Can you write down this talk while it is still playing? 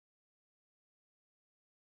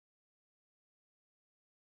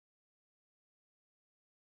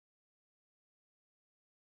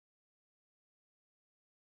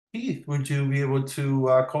Keith, would you be able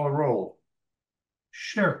to call a roll?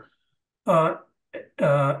 Sure. Uh,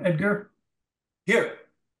 Edgar, Here.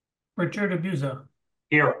 Richard Abuza,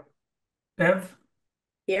 Here. Bev,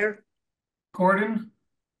 Here. Gordon,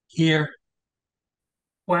 Here.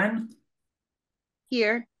 Gwen,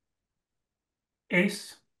 Here.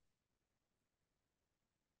 Ace,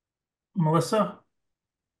 Melissa,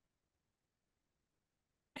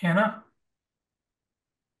 Hannah,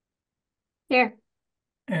 Here.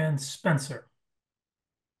 and Spencer.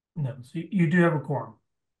 No, so you do have a quorum.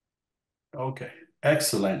 Okay.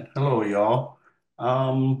 Excellent. Hello, y'all.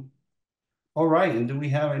 Um, all right. And do we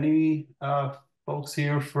have any folks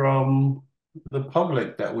here from the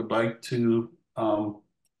public that would like to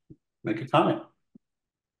make a comment?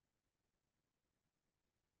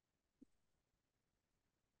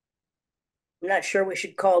 I'm not sure we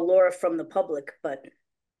should call Laura from the public, but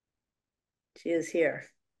she is here.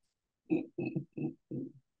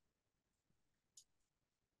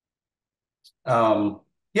 Um,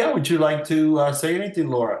 yeah, would you like to say anything,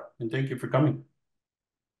 Laura? And thank you for coming.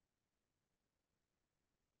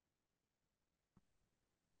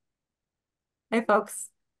 Hey, folks.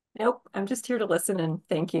 Nope, I'm just here to listen and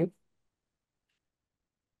thank you.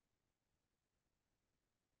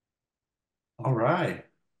 All right.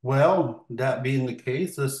 Well, that being the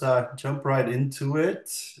case, let's jump right into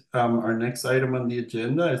it. Our next item on the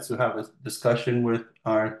agenda is to have a discussion with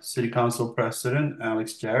our City Council President,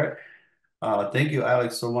 Alex Jarrett. Thank you,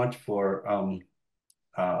 Alex, so much for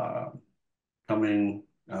uh, coming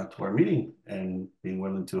to our meeting and being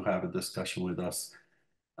willing to have a discussion with us.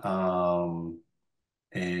 Um,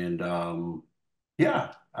 and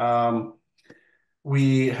yeah,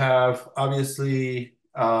 we have obviously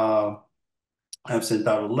I've sent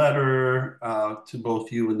out a letter to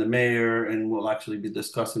both you and the mayor, and we'll actually be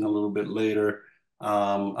discussing a little bit later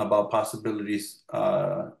about possibilities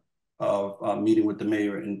of meeting with the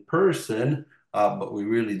mayor in person. But we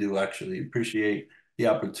really do actually appreciate the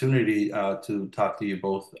opportunity to talk to you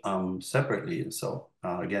both separately. And so,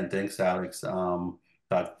 again, thanks, Alex. I'm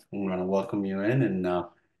going to welcome you in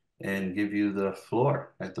and give you the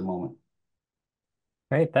floor at the moment.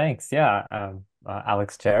 Great, thanks. Yeah,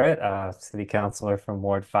 Alex Jarrett, City Councilor from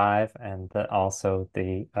Ward 5, and also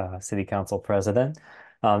the City Council President.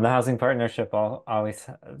 The Housing Partnership always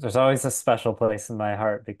there's always a special place in my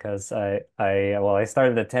heart because I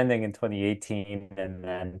started attending in 2018 and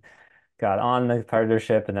then got on the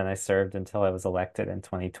partnership and then I served until I was elected in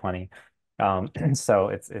 2020. So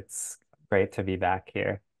it's great to be back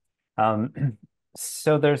here.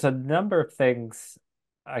 So there's a number of things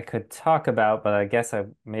I could talk about, but I guess I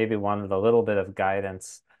maybe wanted a little bit of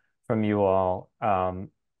guidance from you all.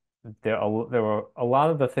 There were a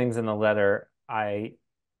lot of the things in the letter I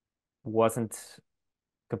wasn't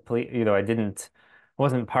complete, I didn't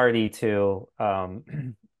wasn't party to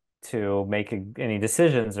to make any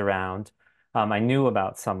decisions around. I knew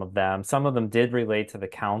about some of them. Some of them did relate to the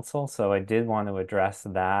council, so I did want to address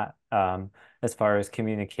that. As far as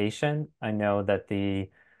communication, I know that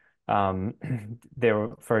um,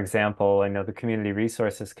 for example, I know the Community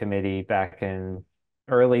Resources Committee back in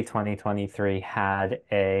early 2023 had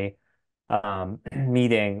a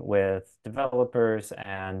meeting with developers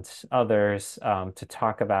and others to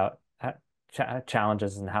talk about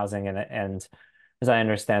challenges in housing, and as I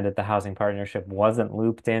understand it, the housing partnership wasn't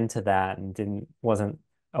looped into that and wasn't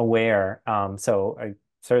aware. So I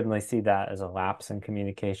certainly see that as a lapse in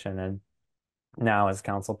communication. And now, as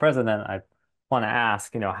council president, I want to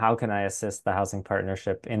ask, how can I assist the housing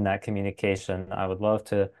partnership in that communication? I would love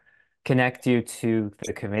to connect you to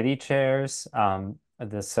the committee chairs,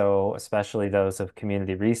 so especially those of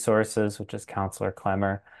Community Resources, which is Councilor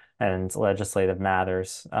Clemmer, and Legislative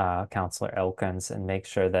Matters, Councilor Elkins, and make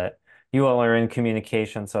sure that you all are in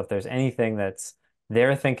communication. So if there's anything that's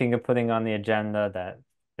they're thinking of putting on the agenda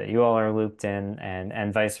that you all are looped in,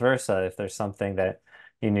 and vice versa, if there's something that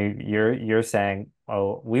you're saying,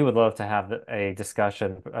 oh, we would love to have a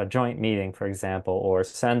discussion, a joint meeting, for example, or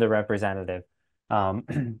send a representative,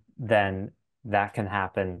 then that can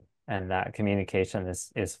happen and that communication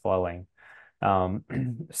is flowing. Um,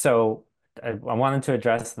 so I wanted to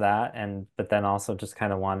address that, but then also just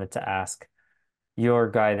kind of wanted to ask your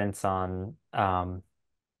guidance on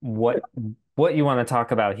what what you want to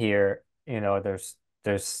talk about here.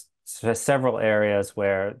 There's several areas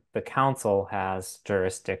where the council has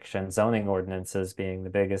jurisdiction, zoning ordinances being the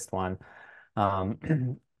biggest one.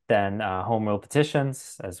 Then home rule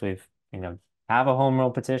petitions, as we've have a home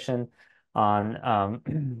rule petition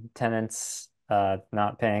on tenants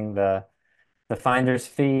not paying the finder's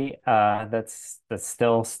fee that's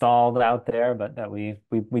still stalled out there, but that we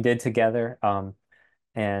did together.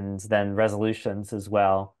 and then resolutions as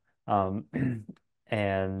well. Um,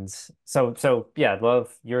 and so yeah, I'd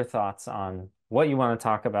love your thoughts on what you want to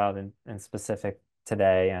talk about in specific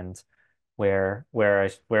today and where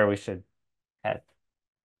we should head.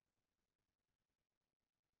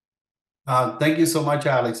 Thank you so much,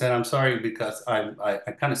 Alex. And I'm sorry because I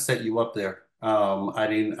kind of set you up there. I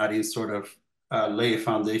didn't sort of lay a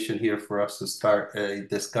foundation here for us to start a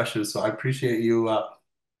discussion. So I appreciate you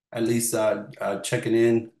at least checking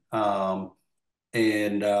in.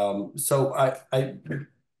 So I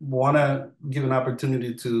want to give an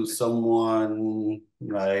opportunity to someone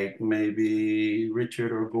like maybe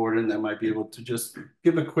Richard or Gordon that might be able to just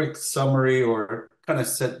give a quick summary or kind of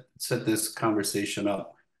set this conversation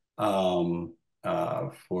up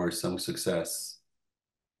for some success.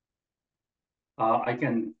 I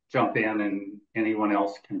can jump in and anyone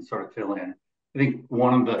else can sort of fill in. I think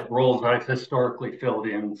one of the roles I've historically filled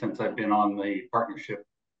in since I've been on the partnership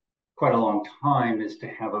quite a long time is to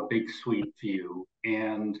have a big sweep view.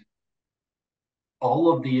 And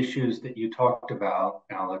all of the issues that you talked about,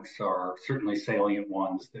 Alex, are certainly salient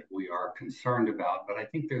ones that we are concerned about. But I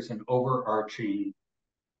think there's an overarching,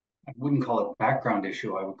 I wouldn't call it background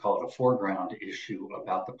issue, I would call it a foreground issue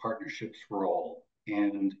about the partnership's role.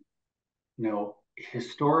 And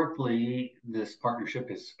historically, this partnership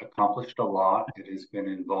has accomplished a lot. It has been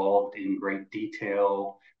involved in great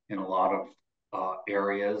detail in a lot of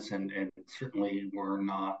areas, and certainly we're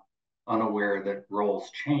not unaware that roles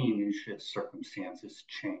change as circumstances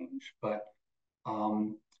change. But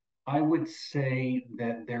I would say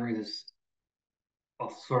that there is, I'll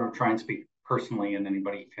sort of try and speak personally, and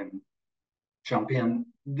anybody can jump in,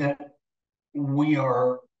 that we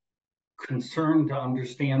are concerned to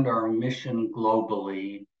understand our mission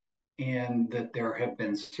globally, and that there have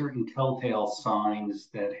been certain telltale signs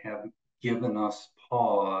that have given us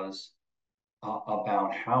pause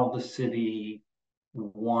about how the city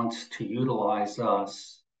wants to utilize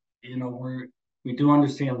us. We do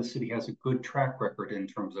understand the city has a good track record in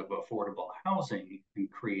terms of affordable housing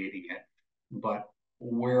and creating it, but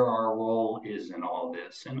where our role is in all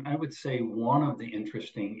this. And I would say one of the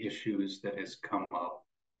interesting issues that has come up,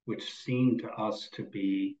 which seemed to us to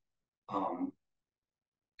be a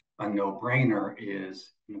no-brainer,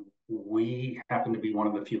 is we happen to be one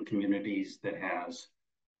of the few communities that has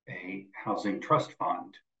a housing trust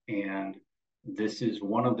fund. And this is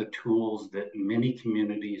one of the tools that many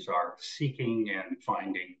communities are seeking and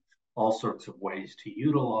finding all sorts of ways to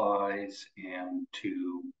utilize and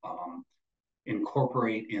to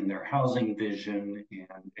incorporate in their housing vision.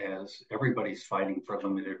 And as everybody's fighting for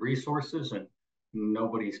limited resources and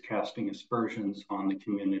nobody's casting aspersions on the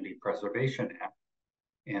Community Preservation Act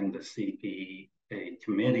and the CPA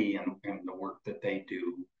committee and the work that they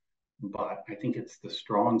do. But I think it's the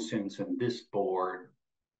strong sense in this board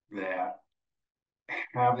that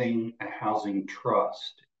having a housing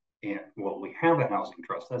trust, and well, we have a housing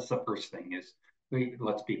trust. That's the first thing is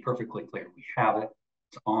let's be perfectly clear. We have it.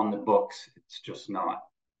 It's on the books. It's just not,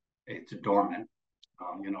 it's dormant.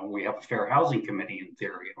 We have a fair housing committee in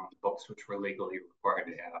theory on the books, which we're legally required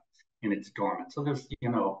to have, and it's dormant. So there's,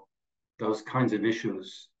 those kinds of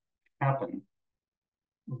issues happen.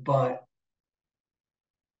 But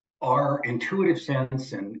our intuitive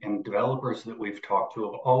sense and developers that we've talked to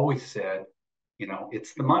have always said,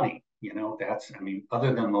 it's the money.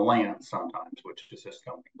 Other than the land sometimes, which is a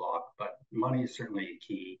stumbling block, but money is certainly a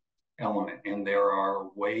key element. And there are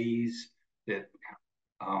ways that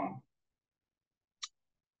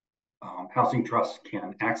housing trusts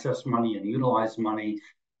can access money and utilize money.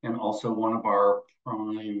 And also one of our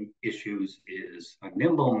prime issues is a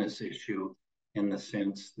nimbleness issue in the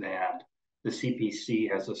sense that the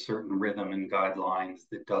CPC has a certain rhythm and guidelines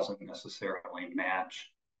that doesn't necessarily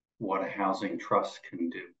match what a housing trust can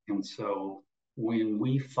do. And so when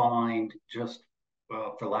we find just,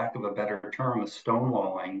 for lack of a better term, a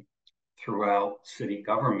stonewalling throughout city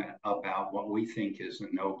government about what we think is a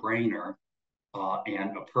no-brainer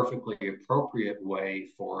and a perfectly appropriate way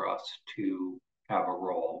for us to have a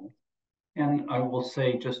role. And I will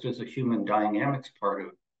say, just as a human dynamics part of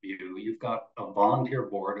you've got a volunteer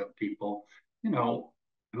board of people,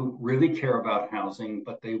 who really care about housing,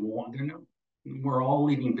 but we're all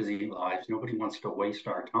leading busy lives. Nobody wants to waste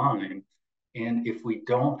our time. And if we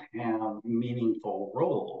don't have meaningful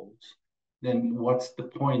roles, then what's the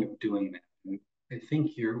point of doing that? And I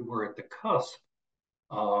think we're at the cusp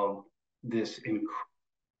of this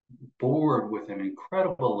board with an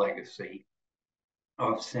incredible legacy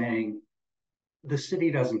of saying, the city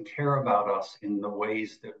doesn't care about us in the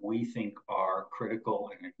ways that we think are critical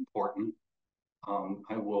and important.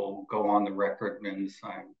 I will go on the record and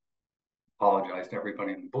apologize to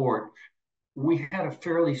everybody on the board, we had a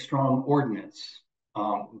fairly strong ordinance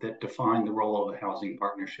that defined the role of the housing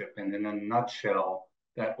partnership. And in a nutshell,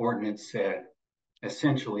 that ordinance said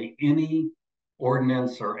essentially any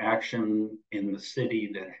ordinance or action in the city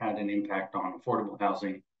that had an impact on affordable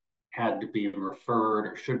housing had to be referred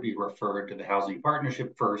or should be referred to the housing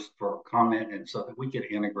partnership first for comment, and so that we could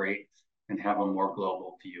integrate and have a more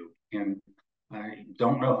global view. And I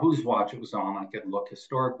don't know whose watch it was on. I could look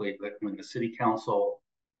historically, but when the city council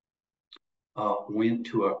went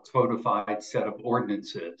to a codified set of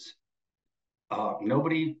ordinances,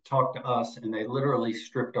 nobody talked to us, and they literally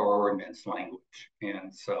stripped our ordinance language.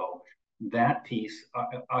 And so that piece,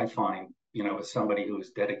 I find, as somebody who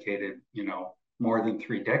has dedicated, more than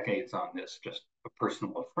 3 decades on this, just a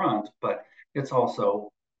personal affront, but it's also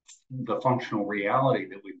the functional reality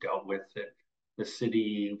that we've dealt with, that the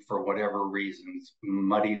city, for whatever reasons,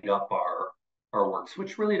 muddied up our works,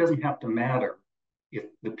 which really doesn't have to matter if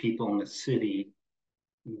the people in the city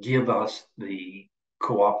give us the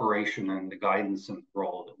cooperation and the guidance and the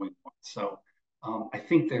role that we want. So I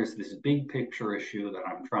think there's this big picture issue that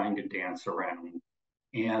I'm trying to dance around.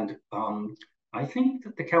 And I think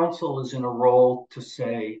that the council is in a role to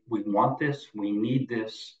say, we want this, we need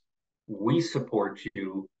this, we support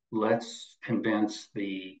you. Let's convince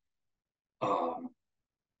the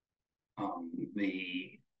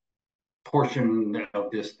portion of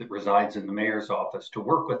this that resides in the mayor's office to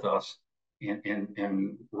work with us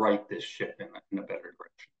and right this ship in a better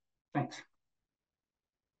direction. Thanks.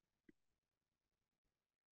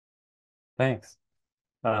 Thanks.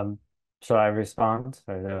 Shall I respond,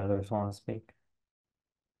 or do others want to speak?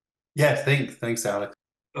 Yes, thanks, Alex.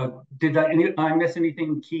 Did I miss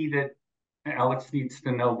anything key that Alex needs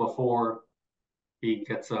to know before he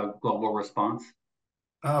gets a global response?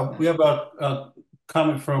 We have a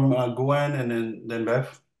comment from Gwen and then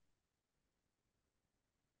Bev.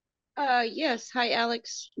 Yes. Hi,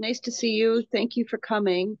 Alex. Nice to see you. Thank you for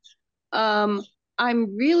coming.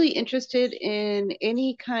 I'm really interested in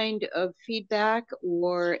any kind of feedback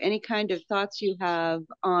or any kind of thoughts you have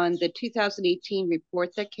on the 2018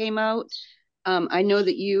 report that came out. I know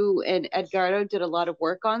that you and Edgardo did a lot of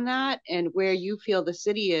work on that, and where you feel the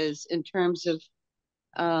city is in terms of,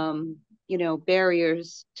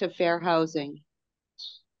 barriers to fair housing.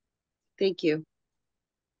 Thank you.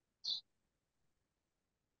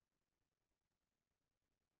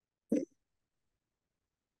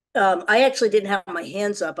 I actually didn't have my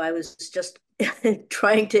hands up. I was just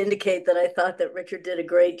trying to indicate that I thought that Richard did a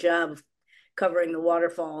great job of covering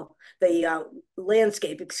the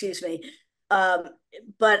landscape, excuse me.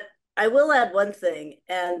 But I will add one thing,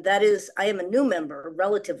 and that is I am a new member,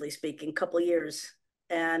 relatively speaking, couple years.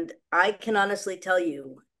 And I can honestly tell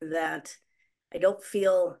you that I don't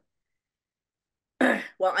feel,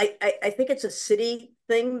 well, I think it's a city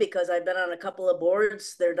thing because I've been on a couple of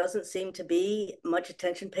boards. There doesn't seem to be much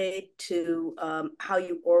attention paid to how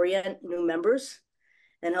you orient new members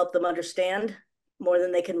and help them understand more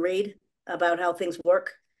than they can read about how things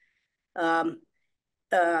work. So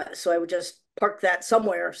I would just park that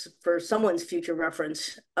somewhere for someone's future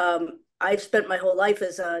reference. I've spent my whole life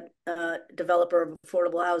as a developer of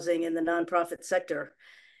affordable housing in the nonprofit sector,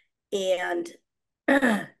 and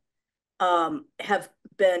have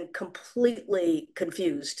been completely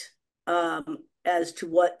confused as to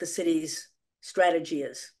what the city's strategy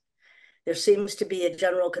is. There seems to be a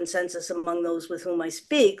general consensus among those with whom I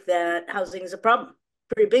speak that housing is a problem,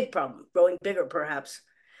 pretty big problem, growing bigger perhaps.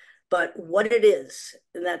 But what it is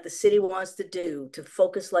and that the city wants to do to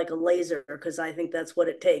focus like a laser, because I think that's what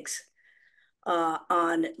it takes,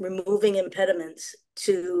 on removing impediments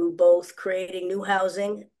to both creating new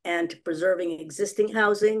housing and to preserving existing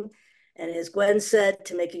housing. And as Gwen said,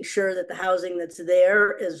 to making sure that the housing that's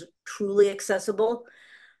there is truly accessible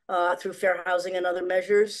through fair housing and other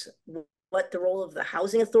measures. What the role of the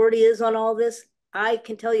housing authority is on all this, I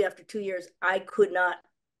can tell you after 2 years, I could not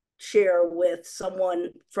share with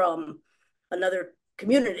someone from another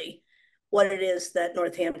community what it is that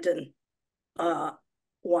Northampton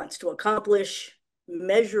wants to accomplish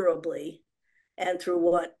measurably and through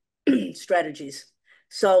what strategies.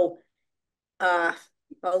 So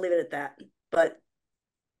I'll leave it at that, but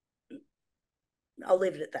I'll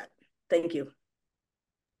leave it at that. Thank you.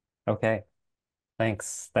 Okay.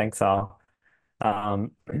 Thanks all.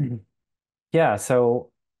 Um, yeah,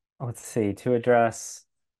 so let's see, to address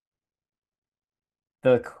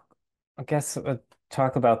I guess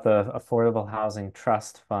talk about the Affordable Housing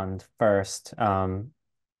Trust Fund first.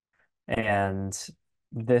 And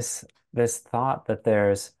this thought that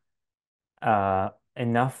there's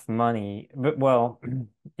enough money, but well,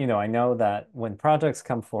 I know that when projects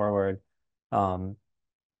come forward, Um,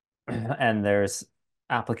 and there's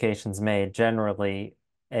applications made. Generally,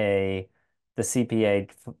 the CPA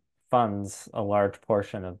funds a large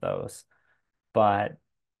portion of those. But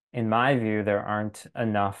in my view, there aren't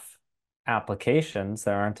enough applications,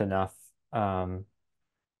 there aren't enough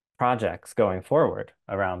projects going forward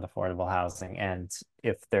around affordable housing. And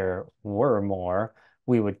if there were more,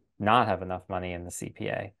 we would not have enough money in the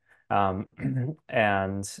CPA.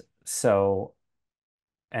 And so,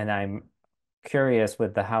 and I'm curious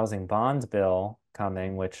with the housing bonds bill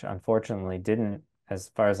coming, which unfortunately didn't, as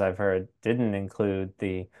far as I've heard, didn't include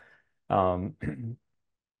um,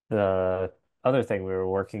 the other thing we were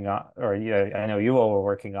working on, or I know you all were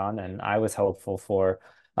working on, and I was hopeful for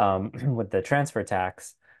with the transfer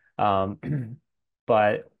tax. Um,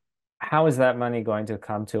 but how is that money going to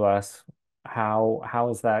come to us? How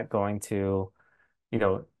is that going to, you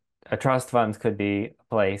know, a trust fund could be a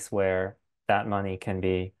place where that money can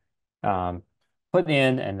be um, put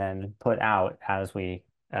in and then put out as we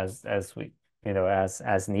as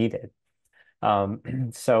needed.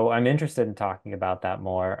 So I'm interested in talking about that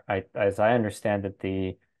more. As I understand it,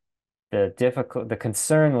 the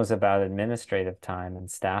concern was about administrative time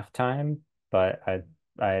and staff time, but I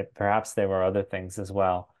perhaps there were other things as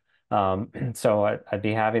well. So I'd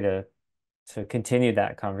be happy to continue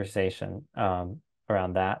that conversation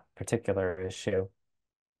around that particular issue.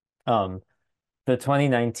 The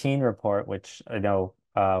 2019 report, which I know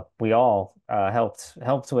we all helped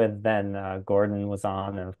with, then Gordon was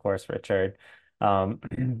on, and of course Richard. Um,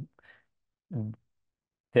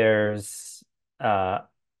 there's how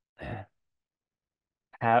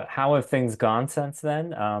have things gone since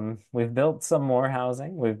then? We've built some more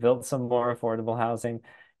housing. We've built some more affordable housing.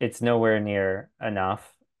 It's nowhere near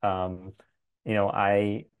enough.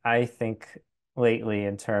 I think lately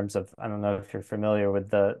in terms of, I don't know if you're familiar with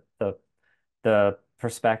the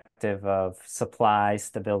perspective of supply,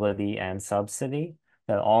 stability, and subsidy,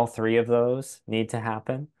 that all three of those need to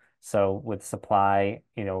happen. So with supply,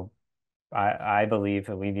 I believe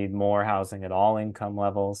that we need more housing at all income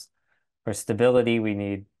levels. For stability, we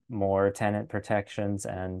need more tenant protections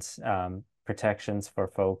and protections for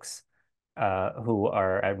folks who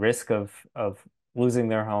are at risk of losing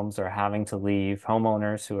their homes or having to leave,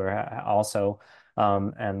 homeowners who are also,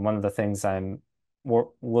 and one of the things I'm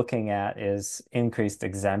looking at is increased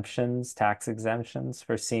exemptions, tax exemptions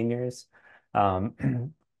for seniors.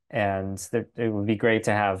 Um, and it would be great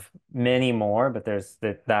to have many more, but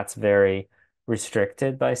that's very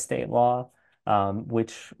restricted by state law,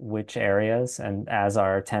 which areas, and as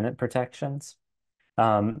are tenant protections.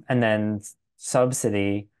 And then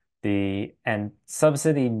subsidy,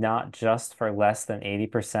 subsidy not just for less than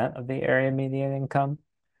 80% of the area median income.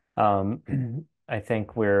 I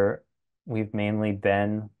think we've mainly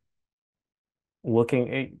been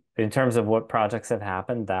looking in terms of what projects have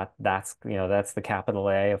happened, that's the capital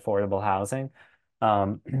A affordable housing.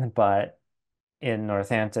 But in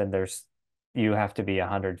Northampton, you have to be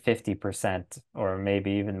 150% or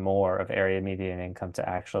maybe even more of area median income to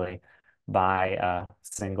actually buy a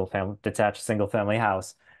detached single family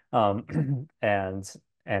house. And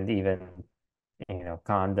even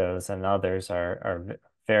condos and others are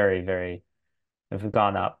very, very have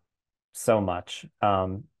gone up so much.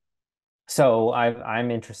 So I'm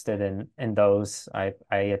interested in those. I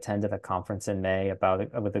attended a conference in May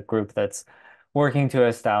with a group that's working to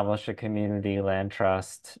establish a community land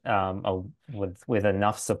trust with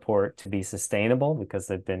enough support to be sustainable, because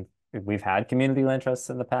we've had community land trusts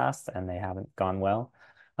in the past and they haven't gone well.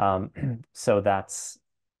 So that's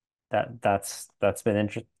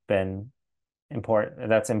been important.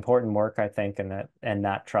 That's important work, I think, and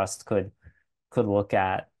that trust could look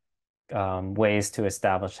at ways to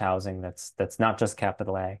establish housing that's not just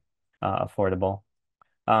capital A, affordable.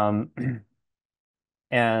 Um,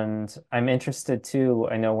 and I'm interested too.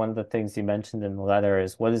 I know one of the things you mentioned in the letter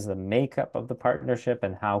is what is the makeup of the partnership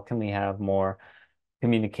and how can we have more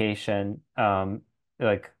communication?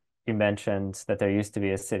 Like you mentioned that there used to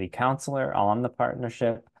be a city councilor on the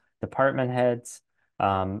partnership, department heads.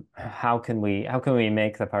 How can we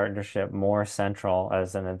make the partnership more central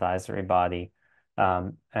as an advisory body,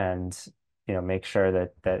 and make sure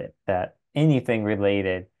that anything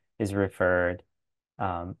related is referred.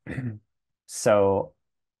 Um, so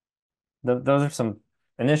those are some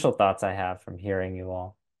initial thoughts I have from hearing you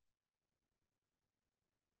all.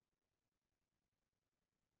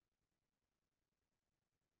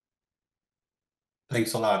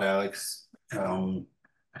 Thanks a lot, Alex.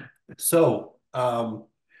 So, does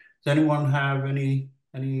anyone have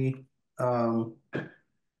um,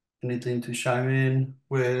 anything to chime in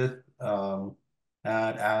with, add,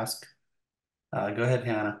 ask? Go ahead,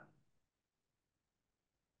 Hannah.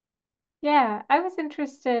 Yeah, I was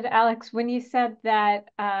interested, Alex, when you said that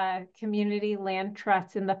community land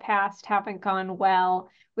trusts in the past haven't gone well.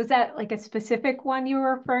 Was that like a specific one you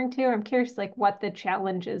were referring to? I'm curious, like what the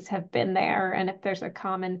challenges have been there and if there's a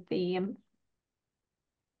common theme.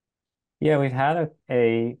 Yeah, we've had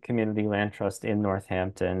a community land trust in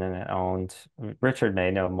Northampton, and it owned, Richard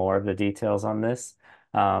may know more of the details on this.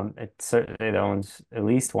 It owns at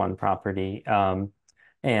least one property. And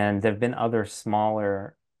there have been other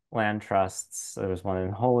smaller land trusts. There was one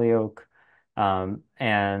in Holyoke.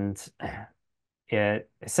 And it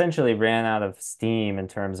essentially ran out of steam in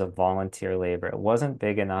terms of volunteer labor. It wasn't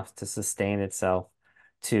big enough to sustain itself,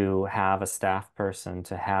 to have a staff person,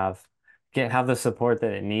 to have the support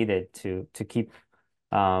that it needed to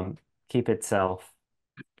um, keep itself,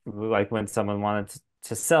 like when someone wanted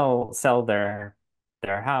to sell their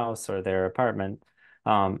house or their apartment,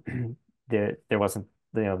 um, there wasn't,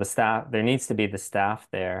 the staff. There needs to be the staff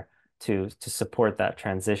there to support that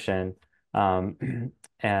transition, and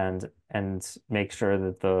make sure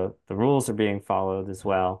that the rules are being followed as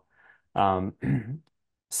well. Um,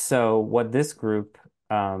 so what this group,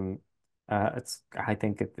 I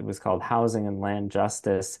think it was called Housing and Land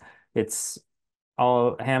Justice. It's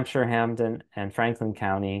all Hampshire, Hampden, and Franklin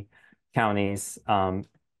counties, and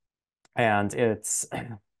it's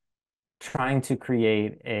trying to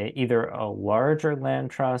create either a larger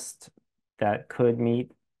land trust that could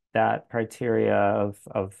meet that criteria of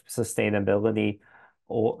sustainability,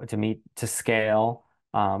 or to scale,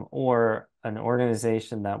 or an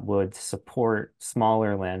organization that would support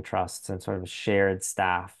smaller land trusts and sort of shared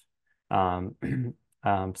staff. Um,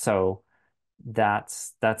 so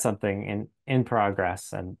that's something in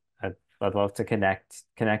progress, and I'd love to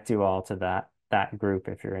connect you all to that group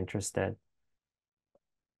if you're interested.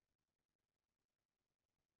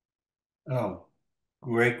 Oh,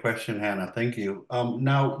 great question, Hannah. Thank you.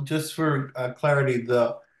 Now, just for clarity,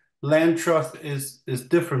 the land trust is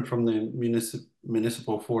different from the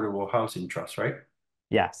municipal affordable housing trust, right?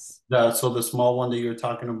 Yes. So the small one that you're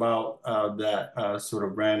talking about, that sort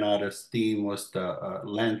of ran out of steam, was the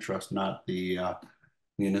land trust, not the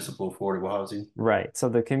municipal affordable housing. Right. So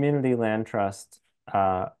the community land trust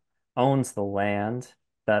uh, owns the land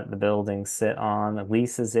that the buildings sit on,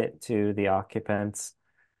 leases it to the occupants,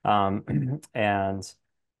 and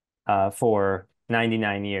for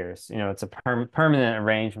 99 years. It's a permanent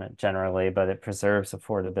arrangement generally, but it preserves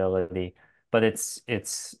affordability. But as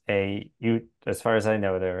far as I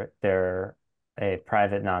know, they're a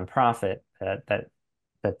private nonprofit that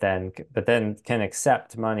then can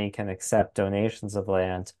accept money, can accept donations of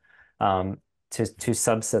land, um, to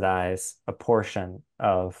subsidize a portion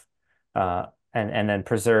of, and then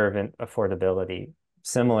preserve affordability,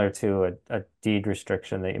 similar to a deed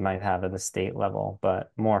restriction that you might have at the state level,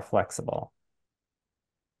 but more flexible.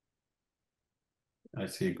 I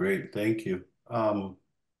see. Great. Thank you.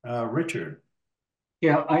 Richard.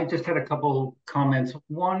 Yeah, I just had a couple comments.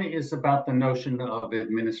 One is about the notion of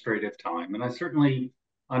administrative time, and I certainly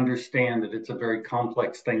understand that it's a very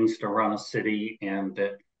complex things to run a city, and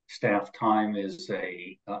that staff time is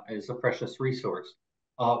a precious resource.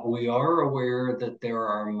 We are aware that there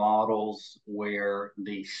are models where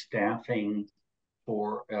the staffing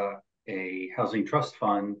for a housing trust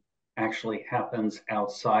fund actually happens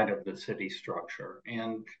outside of the city structure.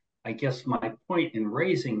 And I guess my point in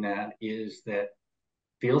raising that is that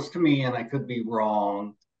feels to me, and I could be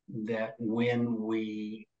wrong, that when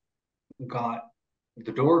we got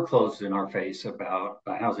the door closed in our face about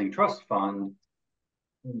a housing trust fund,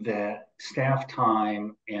 that staff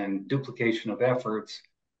time and duplication of efforts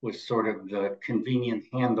was sort of the convenient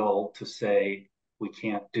handle to say we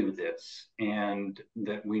can't do this, and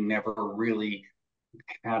that we never really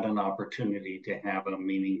had an opportunity to have a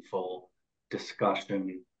meaningful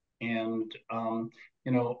discussion. And I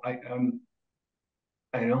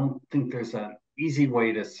don't think there's an easy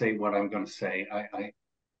way to say what I'm going to say. I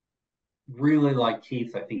really like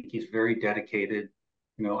Keith. I think he's very dedicated.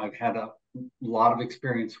 I've had a lot of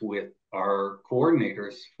experience with our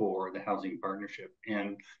coordinators for the housing partnership.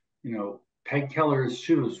 And, Peg Keller's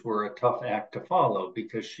shoes were a tough act to follow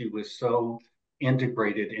because she was so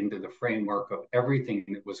integrated into the framework of everything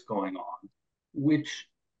that was going on, which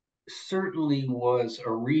certainly was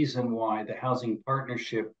a reason why the housing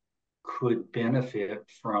partnership could benefit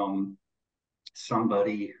from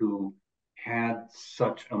somebody who had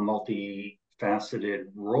such a multifaceted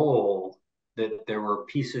role, that there were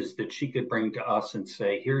pieces that she could bring to us and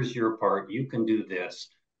say, here's your part, you can do this,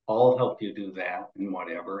 I'll help you do that, and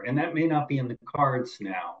whatever. And that may not be in the cards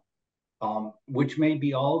now, which may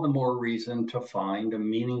be all the more reason to find a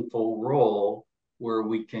meaningful role where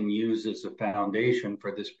we can use as a foundation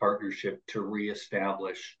for this partnership to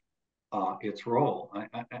reestablish its role.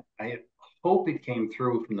 I hope it came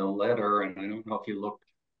through from the letter, and I don't know if you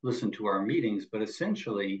listened to our meetings, but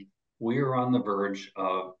essentially we are on the verge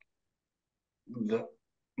of the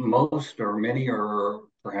most or many or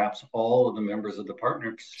perhaps all of the members of the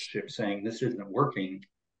partnership saying this isn't working,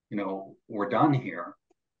 we're done here.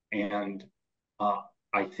 And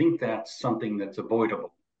I think that's something that's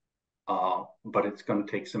avoidable, but it's going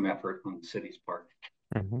to take some effort on the city's part.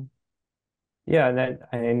 Mm-hmm. Yeah, and then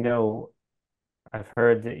I know I've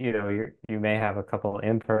heard that you may have a couple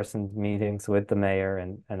in-person meetings with the mayor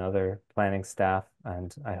and other planning staff,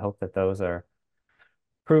 and I hope that those are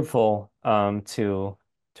fruitful to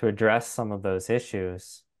address some of those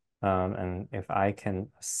issues. And if I can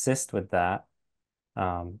assist with that,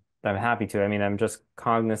 I'm happy to. I mean, I'm just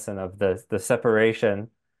cognizant of the separation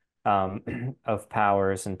of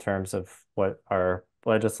powers in terms of what our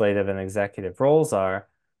legislative and executive roles are,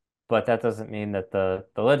 but that doesn't mean that the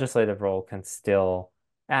legislative role can still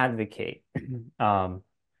advocate,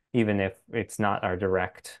 even if it's not our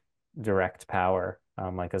direct power,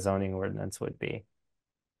 like a zoning ordinance would be.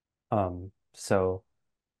 So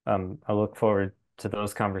I look forward to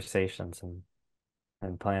those conversations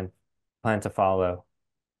and plan to follow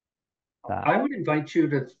that. I would invite you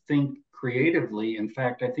to think creatively. In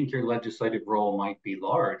fact, I think your legislative role might be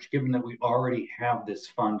large, given that we already have this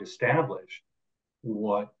fund established.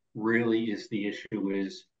 What really is the issue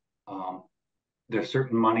is there's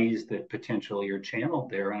certain monies that potentially are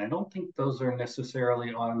channeled there, and I don't think those are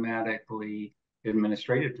necessarily automatically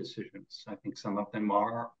administrative decisions. I think some of them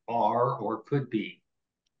are or could be.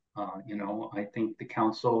 I think the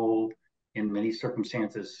council, in many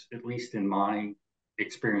circumstances, at least in my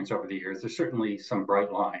experience over the years, there's certainly some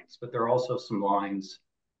bright lines, but there are also some lines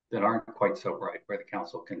that aren't quite so bright where the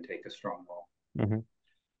council can take a strong role. Mm-hmm.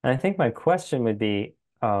 And I think my question would be,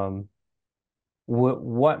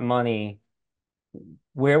 what money,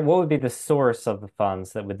 what would be the source of the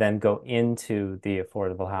funds that would then go into the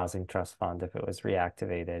Affordable Housing Trust Fund if it was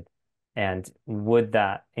reactivated? And would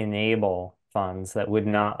that enable funds that would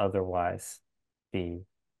not otherwise be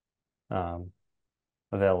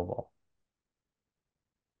available?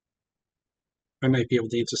 I might be able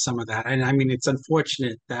to answer some of that. And I mean, it's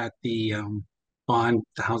unfortunate that the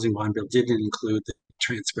housing bond bill didn't include the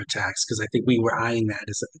transfer tax, because I think we were eyeing that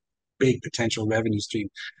as a big potential revenue stream.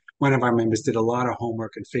 One of our members did a lot of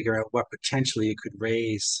homework and figure out what potentially it could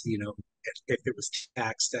raise, if it was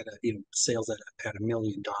taxed at sales at $1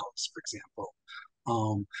 million, for example.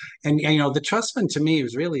 And the trust fund to me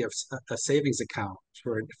was really a savings account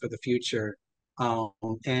for the future.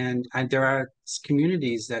 And there are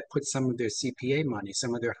communities that put some of their CPA money,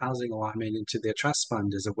 some of their housing allotment into their trust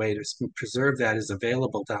fund as a way to preserve that as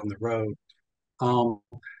available down the road.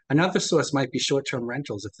 Another source might be short-term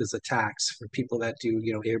rentals if there's a tax for people that do,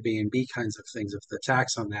 Airbnb kinds of things. If the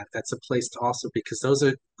tax on that, that's a place to also, because those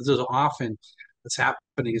are often what's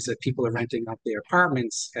happening is that people are renting out their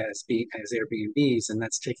apartments as Airbnbs, and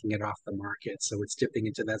that's taking it off the market. So it's dipping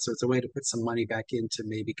into that. So it's a way to put some money back in to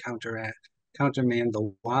maybe countermand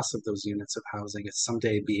the loss of those units of housing, and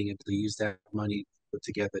someday being able to use that money put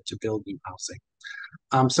together to build new housing.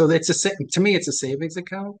 So to me, it's a savings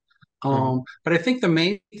account. But I think the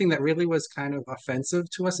main thing that really was kind of offensive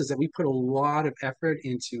to us is that we put a lot of effort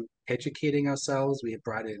into educating ourselves. We had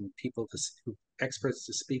brought in experts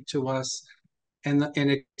to speak to us. And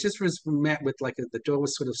it just was met with the door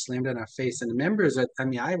was sort of slammed in our face. And the members, I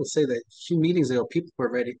would say that a few meetings ago, people were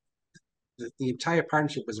ready. The entire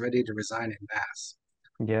partnership was ready to resign in mass,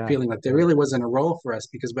 feeling like there really wasn't a role for us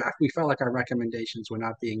because we felt like our recommendations were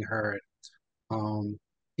not being heard.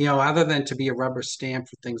 Other than to be a rubber stamp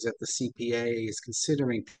for things that the CPA is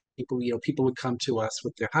considering, people would come to us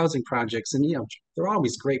with their housing projects, and they're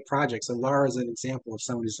always great projects. And Laura is an example of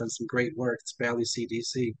someone who's done some great work. It's Valley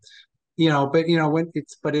CDC.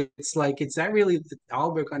 It's like, is that really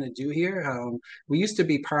all we're going to do here? We used to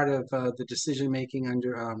be part of the decision making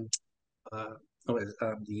under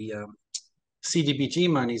the CDBG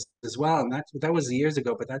monies as well, and that was years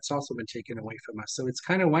ago, but that's also been taken away from us. So it's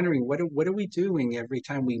kind of wondering what are we doing every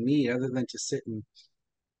time we meet, other than to sit and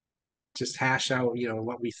just hash out,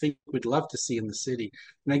 what we think we'd love to see in the city.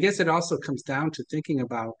 And I guess it also comes down to thinking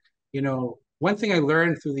about, one thing I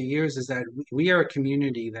learned through the years is that we are a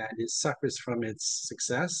community that suffers from its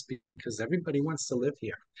success because everybody wants to live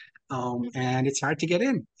here. And it's hard to get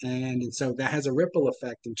in. And so that has a ripple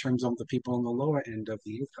effect in terms of the people on the lower end of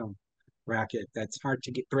the income bracket. That's hard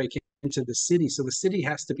to break into the city. So the city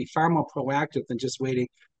has to be far more proactive than just waiting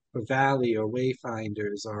for Valley or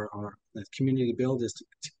Wayfinders or the community builders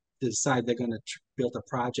decide they're going to build a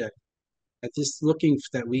project. I just looking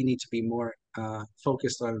that we need to be more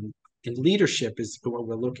focused on in leadership is what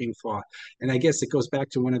we're looking for. And I guess it goes back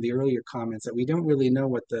to one of the earlier comments that we don't really know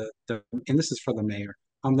what and this is for the mayor.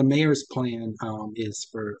 The mayor's plan is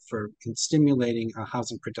for stimulating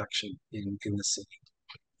housing production in the city.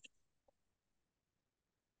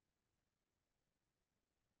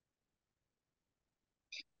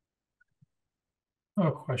 A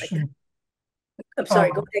question. I'm sorry,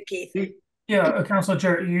 go Um, ahead, Keith. Yeah, Councilor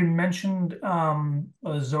Jarrett, you mentioned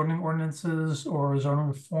zoning ordinances or zoning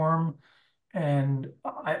reform, and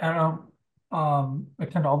I don't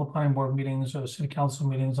attend all the planning board meetings or city council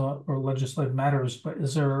meetings or legislative matters, but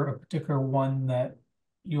is there a particular one that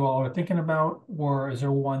you all are thinking about, or is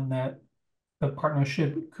there one that the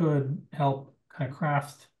partnership could help kind of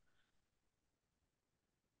craft?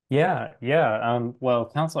 Yeah. Well,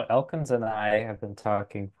 Councilor Elkins and I have been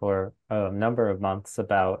talking for a number of months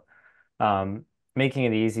about um, making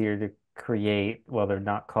it easier to create, well, they're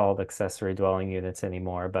not called accessory dwelling units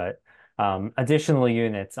anymore, but additional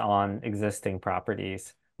units on existing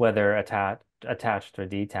properties, whether attached or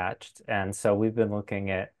detached. And so we've been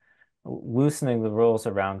looking at loosening the rules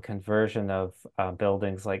around conversion of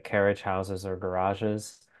buildings like carriage houses or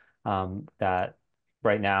garages that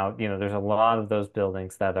right now, there's a lot of those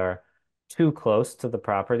buildings that are too close to the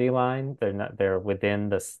property line. They're within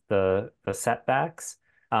the setbacks.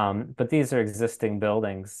 But these are existing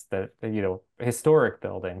buildings that, historic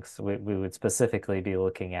buildings we would specifically be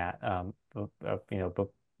looking at,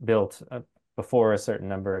 built before a certain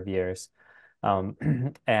number of years,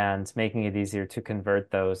 and making it easier to convert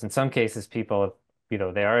those. In some cases, people have,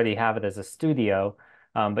 they already have it as a studio,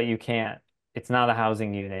 but you can't, it's not a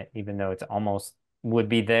housing unit, even though it's almost would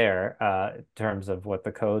be there, in terms of what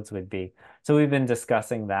the codes would be. So we've been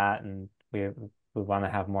discussing that, and we want to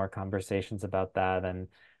have more conversations about that. And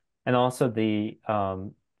also we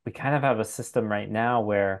kind of have a system right now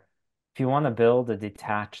where if you want to build a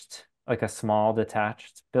detached, like a small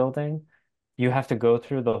detached building, you have to go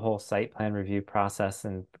through the whole site plan review process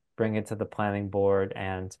and bring it to the planning board.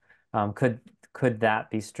 And could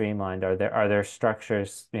that be streamlined? Are there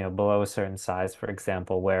structures, below a certain size, for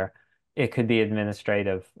example, where it could be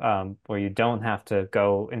administrative, where you don't have to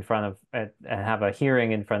go in front of and have a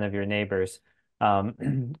hearing in front of your neighbors,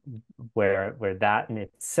 where that in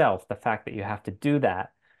itself, the fact that you have to do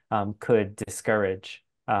that, could discourage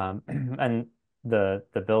and the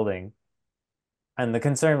building. And the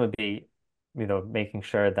concern would be, making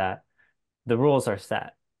sure that the rules are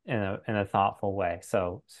set in a thoughtful way,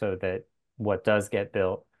 so that what does get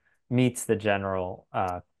built meets the general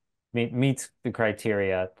meets the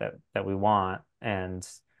criteria that we want.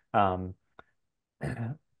 Um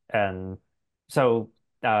and so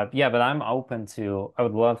yeah, but I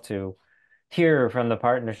would love to hear from the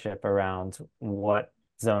partnership around what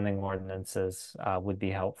zoning ordinances would be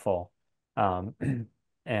helpful, um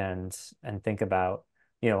and think about,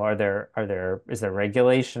 is there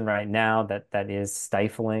regulation right now that is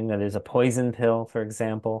stifling, that is a poison pill, for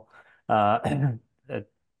example, uh that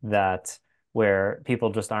that where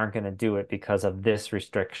people just aren't going to do it because of this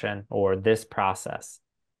restriction or this process.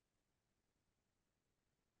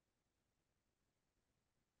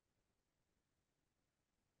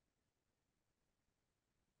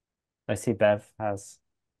 I see Bev has.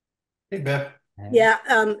 Hey, Beth. Yeah,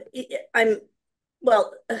 I'm,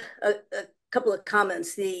 well, a couple of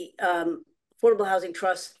comments. The Affordable Housing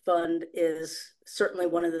Trust Fund is certainly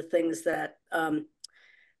one of the things that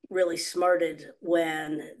really smarted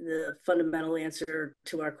when the fundamental answer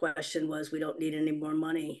to our question was we don't need any more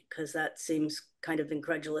money, because that seems kind of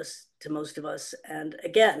incredulous to most of us. And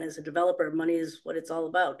again, as a developer, money is what it's all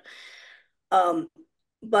about.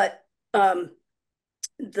 But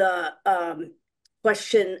the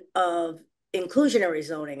question of inclusionary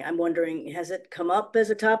zoning, I'm wondering, has it come up as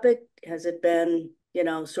a topic? Has it been,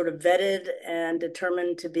 sort of vetted and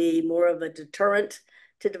determined to be more of a deterrent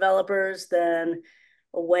to developers than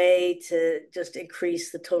a way to just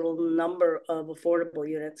increase the total number of affordable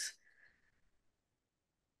units?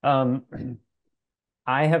 Um,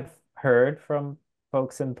 I have heard from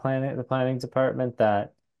folks in the planning department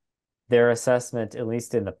that their assessment, at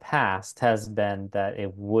least in the past, has been that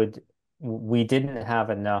we didn't have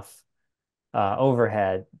enough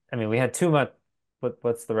overhead. I mean, we had too much,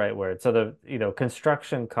 what's the right word? So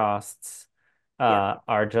construction costs Yeah.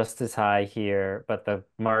 are just as high here, but the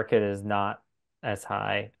market is not as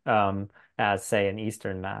high as, say, in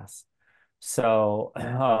Eastern Mass. So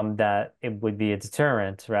that it would be a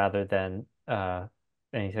deterrent rather than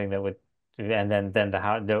anything that would, and then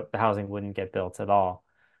the housing wouldn't get built at all.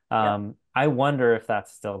 I wonder if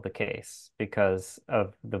that's still the case because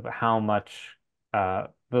of how much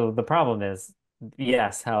the problem is,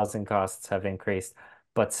 yes, housing costs have increased,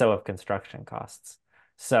 but so have construction costs.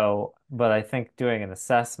 So, but I think doing an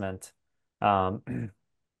assessment um,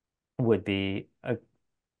 would be a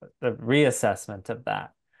reassessment of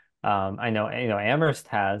that. I know, Amherst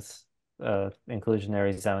has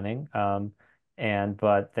inclusionary zoning, and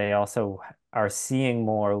but they also are seeing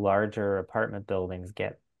more larger apartment buildings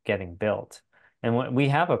getting built. And we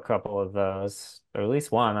have a couple of those, or at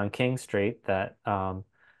least one on King Street that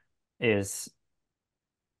is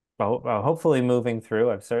hopefully moving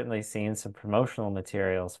through. I've certainly seen some promotional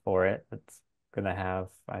materials for it. It's going to have,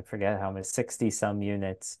 I forget how many, 60 some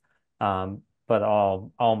units, but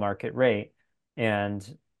all market rate.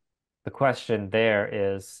 And the question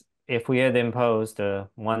there is, if we had imposed a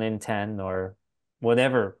 1 in 10 or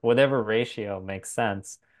whatever ratio makes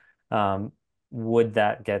sense, um, would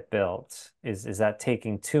that get built? Is that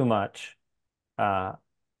taking too much uh,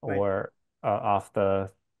 Right. or off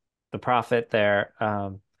the profit there?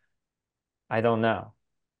 I don't know,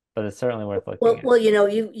 but it's certainly worth looking at. Well,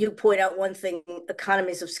 you point out one thing,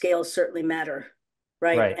 economies of scale certainly matter,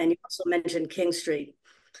 right? Right. And you also mentioned King Street,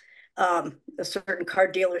 a certain car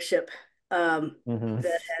dealership Hmm.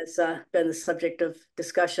 that has been the subject of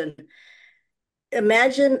discussion.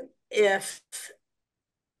 Imagine if,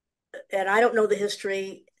 and I don't know the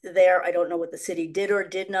history there, I don't know what the city did or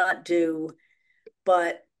did not do,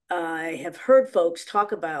 but I have heard folks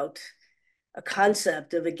talk about a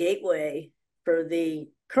concept of a gateway for the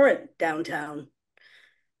current downtown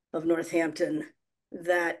of Northampton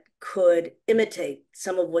that could imitate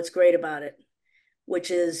some of what's great about it,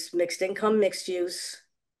 which is mixed income, mixed use,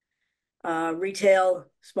 retail,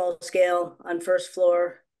 small scale on first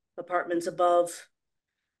floor, apartments above.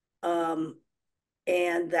 Um,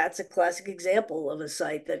 and that's a classic example of a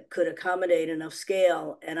site that could accommodate enough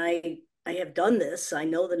scale. And I have done this, I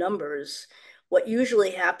know the numbers. What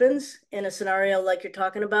usually happens in a scenario like you're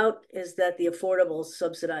talking about is that the affordable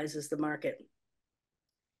subsidizes the market.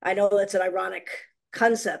 I know that's an ironic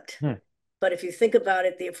concept, Hmm. but if you think about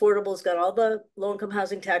it, the affordable's got all the low-income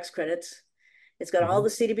housing tax credits. It's got all Hmm. the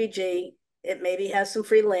CDBG. It maybe has some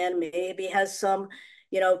free land, maybe has some,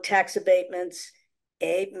 tax abatements.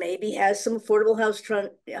 It maybe has some affordable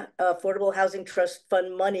housing trust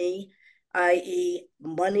fund money, i.e.,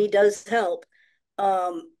 money does help.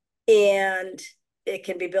 And it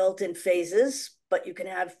can be built in phases, but you can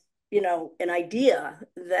have, an idea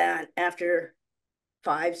that after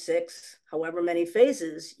 5, 6, however many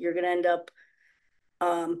phases, you're going to end up,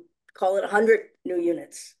 call it 100 new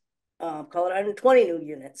units, call it 120 new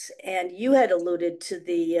units. And you had alluded to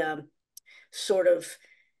the sort of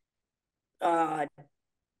uh,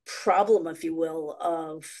 problem, if you will,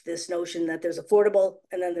 of this notion that there's affordable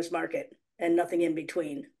and then there's market and nothing in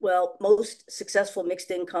between. Well, most successful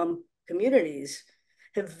mixed income communities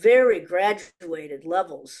have very graduated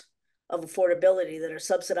levels of affordability that are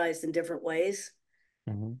subsidized in different ways.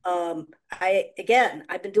 Hmm.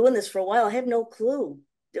 I've been doing this for a while. I have no clue.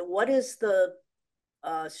 What is the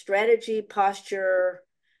strategy, posture,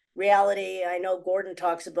 reality? I know Gordon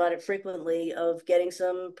talks about it frequently of getting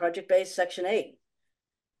some project-based Section 8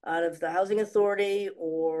 out of the housing authority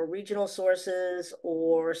or regional sources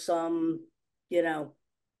or some,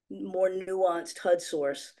 more nuanced HUD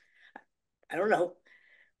source. I don't know.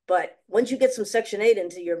 But once you get some Section 8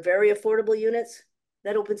 into your very affordable units,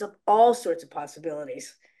 that opens up all sorts of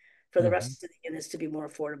possibilities for the Hmm. rest of the units to be more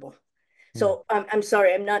affordable. Hmm. So I'm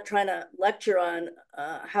sorry, I'm not trying to lecture on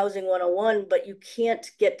Housing 101, but you can't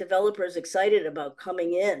get developers excited about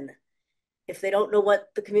coming in if they don't know what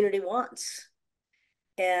the community wants.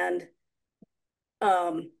 And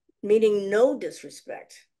meaning no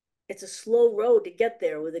disrespect, it's a slow road to get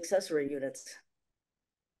there with accessory units,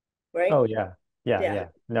 right? Oh yeah. Yeah, Yeah. yeah.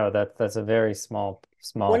 No, that's a very small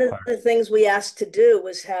One of part. the things we asked to do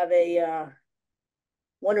was have a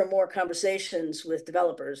one or more conversations with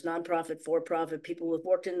developers, nonprofit, for-profit, people who've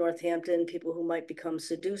worked in Northampton, people who might become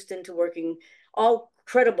seduced into working, all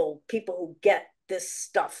credible people who get this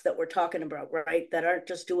stuff that we're talking about, right? That aren't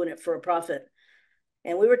just doing it for a profit.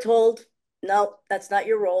 And we were told, no, that's not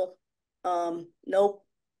your role. Nope,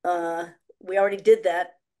 we already did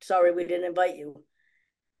that. Sorry, we didn't invite you.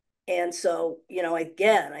 And so,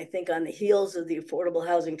 again, I think on the heels of the Affordable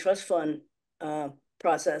Housing Trust Fund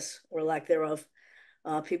process or lack thereof,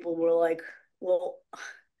 people were like, well,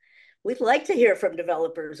 we'd like to hear from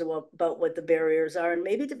developers about what the barriers are. And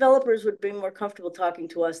maybe developers would be more comfortable talking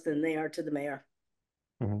to us than they are to the mayor,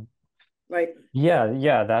 Hmm. right? Yeah,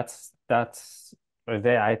 yeah,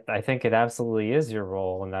 I think it absolutely is your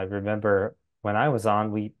role. And I remember when I was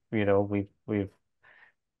on, we've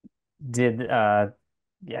did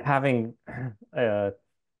having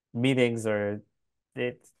meetings or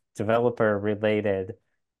it's developer related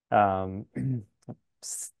um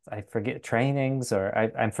I forget trainings or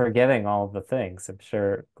I'm forgetting all the things. I'm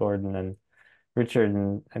sure Gordon and Richard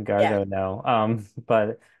and Yeah, Gardo know.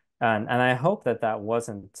 But and I hope that that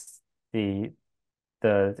wasn't the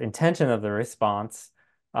the intention of the response.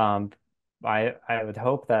 Um, I would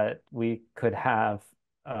hope that we could have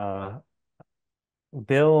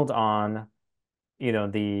build on,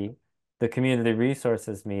 the community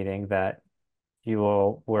resources meeting that you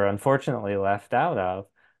all were unfortunately left out of,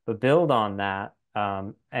 but build on that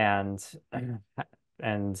and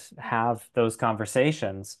have those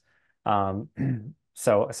conversations. Um,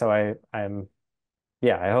 I'm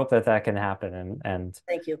yeah, I hope that that can happen, and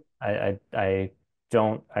thank you. I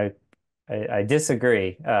don't I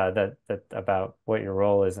disagree that about what your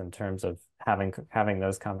role is in terms of having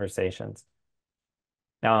those conversations.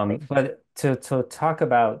 But to talk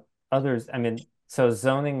about others, I mean, so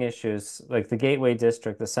zoning issues like the Gateway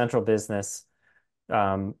District, the central business,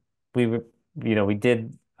 um, we were, we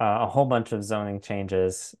did a whole bunch of zoning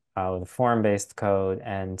changes with a form-based code,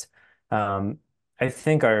 and I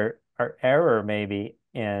think our error maybe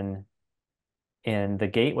in the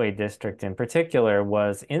Gateway District in particular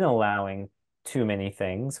was in allowing too many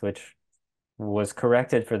things, which was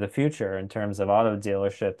corrected for the future in terms of auto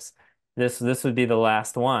dealerships. This would be the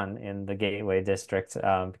last one in the Gateway District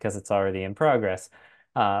because it's already in progress.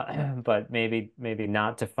 But maybe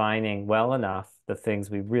not defining well enough the things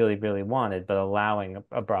we really wanted, but allowing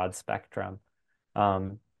a broad spectrum.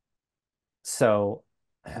 Um, so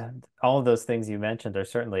all of those things you mentioned are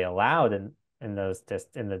certainly allowed in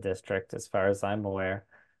the district as far as I'm aware.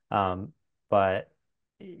 Um, but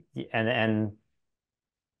and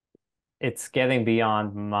it's getting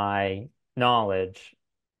beyond my knowledge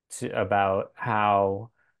about how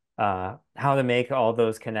to make all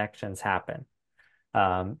those connections happen.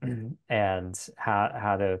 And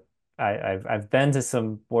how to I've been to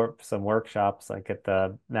some workshops like at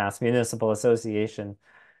the Mass Municipal Association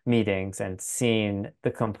meetings and seen the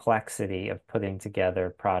complexity of putting together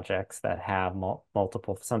projects that have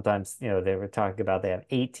multiple, sometimes they were talking about they have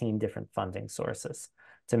 18 different funding sources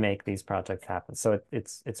to make these projects happen. So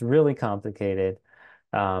it's really complicated.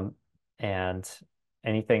 Um, and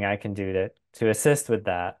anything I can do to assist with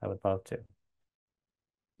that, I would love to.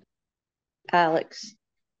 Alex,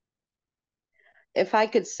 if I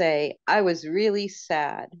could say, I was really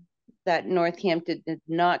sad that Northampton did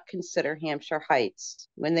not consider Hampshire Heights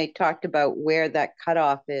when they talked about where that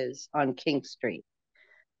cutoff is on King Street.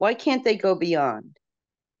 Why can't they go beyond?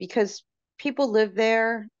 Because people live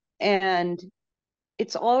there and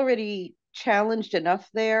it's already challenged enough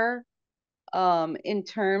there in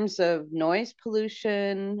terms of noise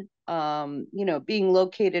pollution, being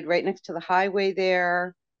located right next to the highway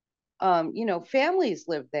there. Families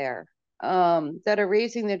live there that are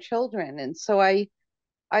raising their children. And so I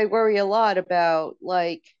worry a lot about,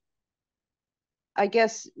 like, I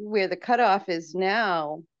guess where the cutoff is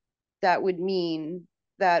now, that would mean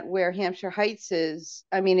that where Hampshire Heights is,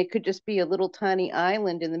 I mean, it could just be a little tiny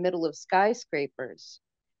island in the middle of skyscrapers.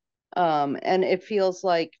 And it feels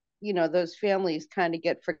like, those families kind of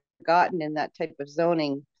get forgotten in that type of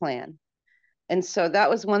zoning plan. And so that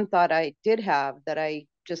was one thought I did have that I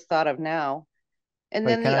just thought of now. And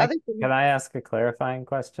Wait, then the other can thing, I ask a clarifying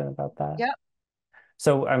question about that? yeah,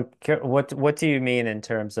 So what do you mean in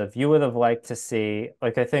terms of you would have liked to see,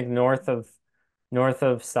 like I think north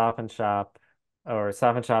of Stop and Shop or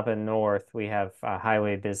Stop and Shop in North, we have a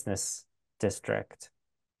highway business district.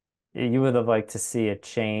 You would have liked to see a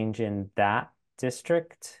change in that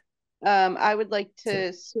district? I would like So,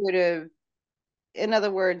 to sort of, in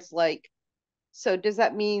other words, like, so does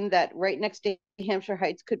that mean that right next to Hampshire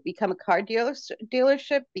Heights could become a car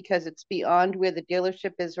dealership because it's beyond where the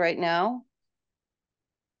dealership is right now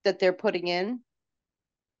that they're putting in?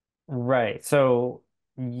 right. So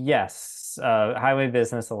yes, highway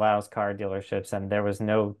business allows car dealerships, and there was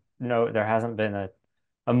there hasn't been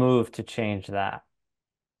a move to change that.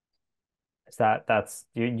 Is that's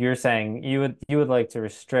you're saying you would like to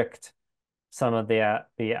restrict some of the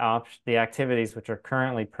activities which are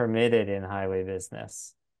currently permitted in highway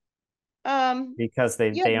business because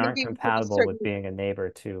Yeah, they aren't maybe within a compatible with certain, being a neighbor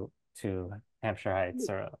to Hampshire Heights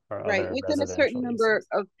or right, other within a certain residential number uses.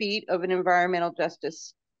 of feet of an environmental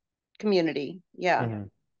justice community. Yeah, Hmm.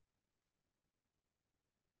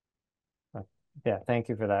 Yeah, thank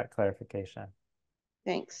you for that clarification.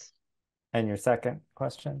 thanks. And your second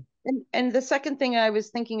question? And the second thing I was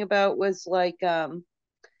thinking about was like,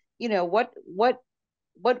 what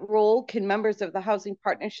what role can members of the housing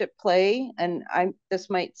partnership play? And this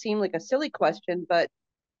might seem like a silly question, but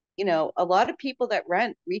a lot of people that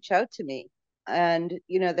rent reach out to me, and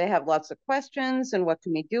they have lots of questions and what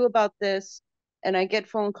can we do about this? And I get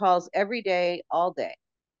phone calls every day, all day.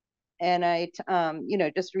 And I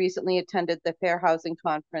just recently attended the Fair Housing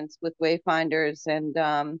Conference with Wayfinders, and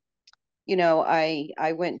I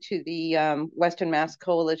went to the Western Mass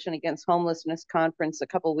Coalition Against Homelessness conference a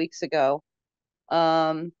couple weeks ago.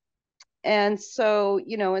 And so,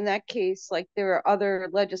 in that case, like, there are other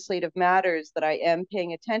legislative matters that I am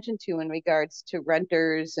paying attention to in regards to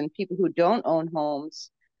renters and people who don't own homes,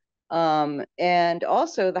 and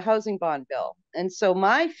also the housing bond bill. And so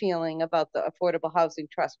my feeling about the Affordable Housing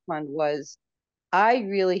Trust Fund was I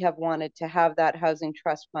really have wanted to have that housing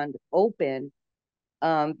trust fund open,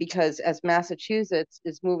 because as Massachusetts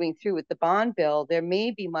is moving through with the bond bill, there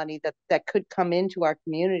may be money that could come into our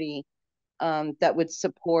community, that would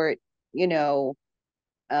support, you know,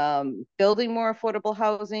 building more affordable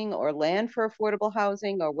housing or land for affordable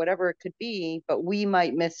housing or whatever it could be, but we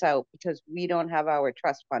might miss out because we don't have our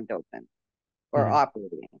trust fund open or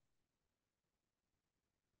operating.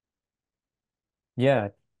 Yeah,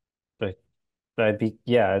 but I'd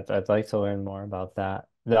like to learn more about that.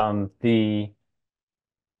 A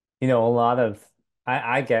lot of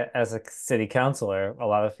I get, as a city councilor, a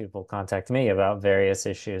lot of people contact me about various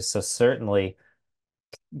issues. So certainly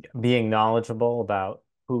being knowledgeable about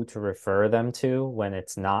who to refer them to when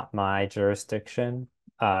it's not my jurisdiction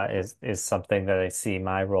is something that I see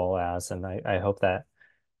my role as, and I hope that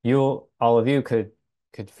all of you could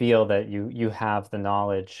feel that you have the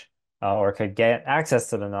knowledge, or could get access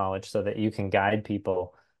to the knowledge so that you can guide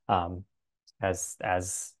people, as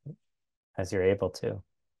you're able to.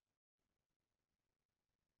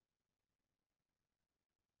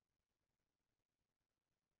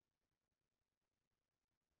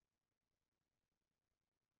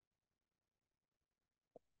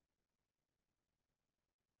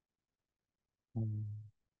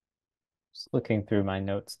 Just looking through my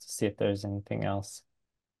notes to see if there's anything else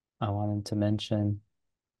I wanted to mention.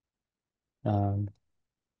 Um,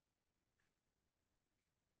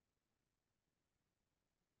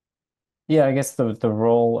 yeah, I guess the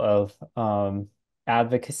role of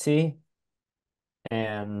advocacy,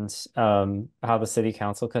 and how the city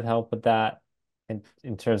council could help with that,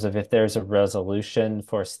 in terms of if there's a resolution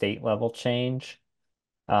for state level change.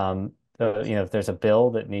 If there's a bill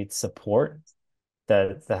that needs support,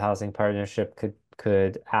 that the housing partnership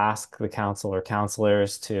could ask the council or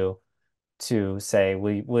councilors to say,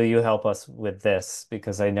 will you help us with this?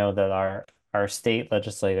 Because I know that our state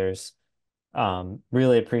legislators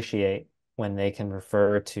really appreciate when they can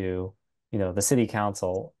refer to, the city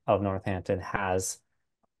council of Northampton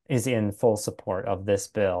is in full support of this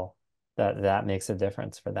bill, that makes a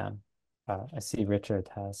difference for them. I see Richard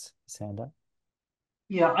has his hand up.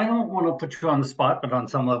 Yeah, I don't want to put you on the spot, but on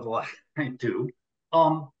some level I do.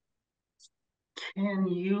 Um, can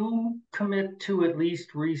you commit to at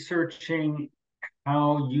least researching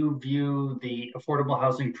how you view the Affordable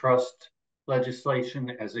Housing Trust legislation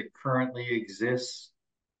as it currently exists,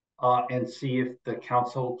 and see if the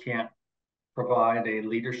council can't provide a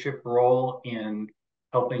leadership role in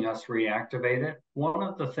helping us reactivate it? One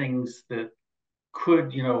of the things that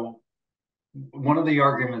could, one of the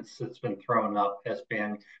arguments that's been thrown up has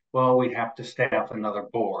been, well, we have to staff another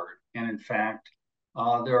board. And in fact,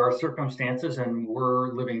 there are circumstances, and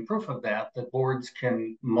we're living proof of that, that boards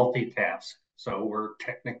can multitask. So we're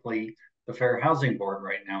technically the Fair Housing Board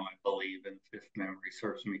right now, I believe, and if memory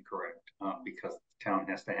serves me correct, because the town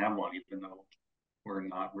has to have one, even though we're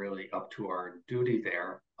not really up to our duty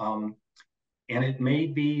there. And it may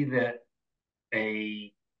be that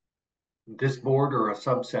this board or a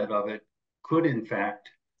subset of it could in fact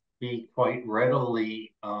be quite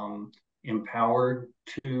readily empowered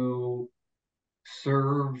to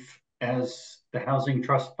serve as the Housing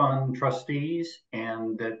Trust Fund trustees,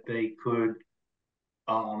 and that they could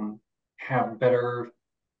have better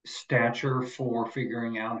stature for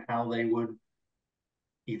figuring out how they would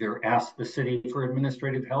either ask the city for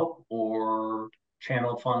administrative help or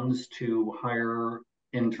channel funds to hire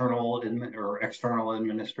internal or external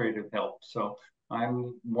administrative help. So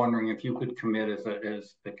I'm wondering if you could commit as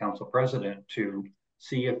the council president to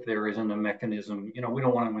see if there isn't a mechanism. We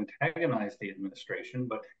don't want to antagonize the administration,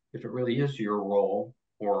 but if it really is your role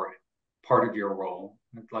or part of your role,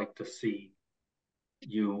 I'd like to see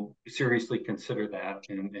you seriously consider that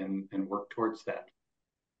and work towards that.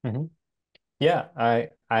 Mm-hmm. Yeah,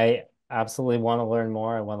 I absolutely want to learn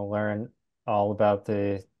more. I want to learn all about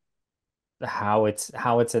the how it's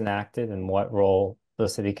enacted and what role the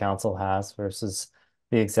city council has versus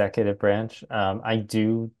the executive branch. I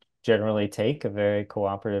do generally take a very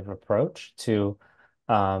cooperative approach to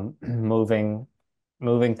moving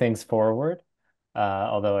things forward.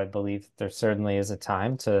 Although I believe there certainly is a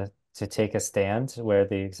time to take a stand where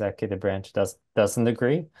the executive branch doesn't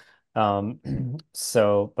agree. But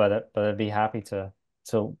I'd be happy to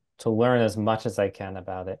learn as much as I can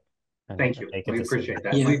about it Thank and you. make a We decision. appreciate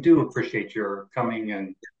that. Yeah. We do appreciate your coming,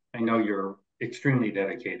 and I know you're extremely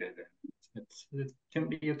dedicated. It can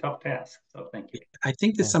be a tough task, so thank you. I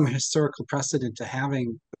think there's some Thanks. historical precedent to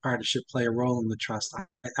having the partnership play a role in the trust.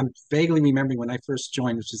 I'm vaguely remembering when I first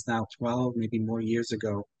joined, which is now 12, maybe more years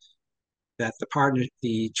ago, that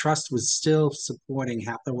the trust was still supporting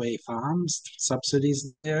Hathaway Farms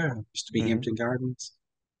subsidies there. It used to be Mhm. Hampton Gardens,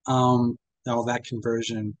 all that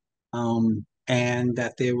conversion, and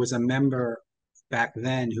that there was a member back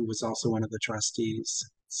then who was also one of the trustees.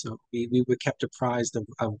 So we were kept apprised of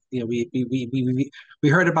we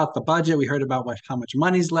heard about the budget, we heard about how much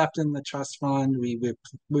money's left in the trust fund. We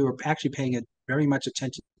were actually paying very much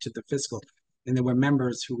attention to the fiscal, and there were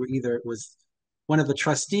members who were either it was one of the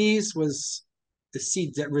trustees was the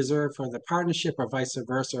seed debt reserve for the partnership, or vice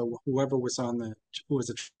versa. Whoever was who was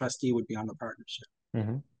a trustee would be on the partnership.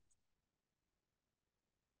 Mhm.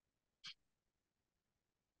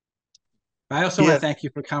 I also want to Yeah, thank you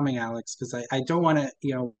for coming, Alex, because I don't want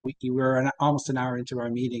to, we're almost an hour into our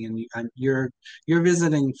meeting, and you're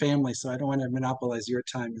visiting family, so I don't want to monopolize your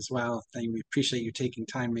time as well. And we appreciate you taking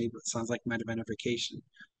time. Maybe it sounds like it might have been a vacation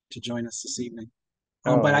to join us this evening.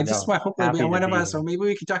 But Oh, I just no. want hopefully Happy to one of be us, or here. maybe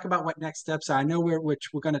we can talk about what next steps are. I know we're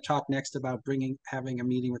going to talk next about having a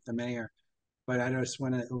meeting with the mayor, but I just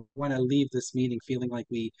want to leave this meeting feeling like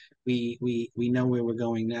we know where we're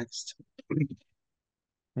going next.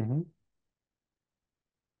 Mhm.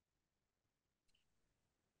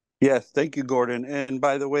 yes, thank you, Gordon. And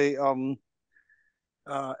by the way,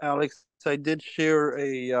 Alex, I did share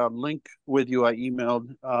a link with you. I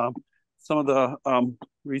emailed some of the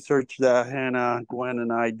research that Hannah, Gwen,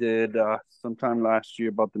 and I did sometime last year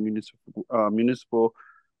about the municipal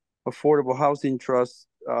affordable housing trust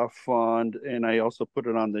fund, and I also put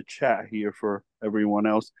it on the chat here for everyone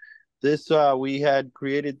else. This we had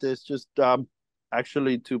created this just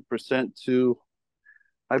actually to present to,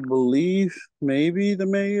 I believe, maybe the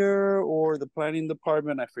mayor or the planning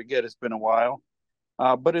department. I forget. It's been a while.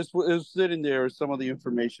 But it's sitting there, some of the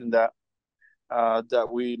information that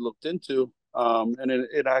we looked into, and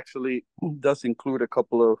it actually does include a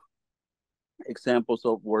couple of examples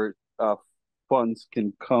of where funds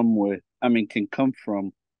can come with, I mean, can come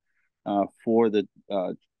from for the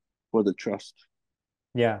trust.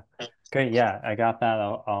 Yeah. Great. Yeah, I got that.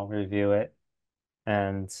 I'll review it.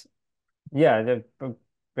 And yeah,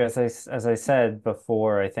 as I said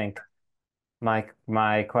before, I think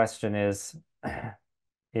my question is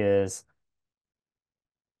is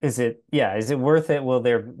it worth it?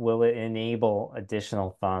 Will it enable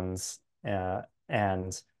additional funds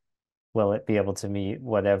and will it be able to meet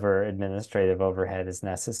whatever administrative overhead is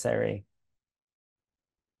necessary?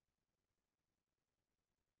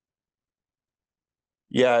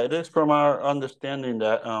 Yeah, it is from our understanding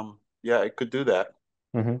that yeah, it could do that.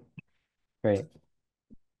 Hmm. Great.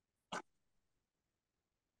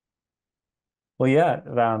 Well, yeah,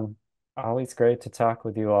 always great to talk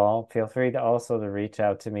with you all. Feel free to also to reach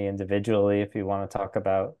out to me individually if you want to talk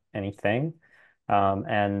about anything.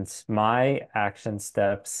 And my action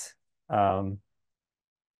steps are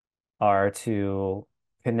to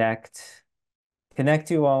connect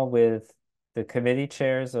connect you all with the committee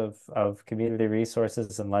chairs of community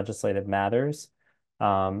resources and legislative matters.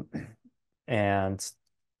 Um, and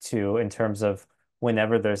in terms of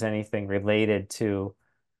whenever there's anything related to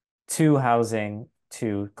housing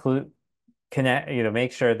to connect,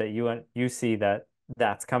 make sure that you see that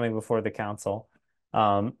that's coming before the council.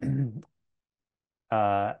 Um,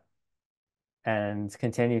 uh, and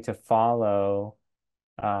continue to follow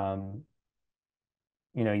um,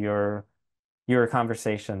 your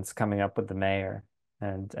conversations coming up with the mayor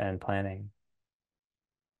and planning.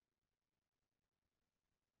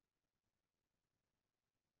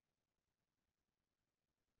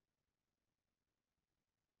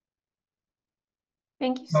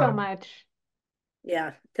 Thank you so much.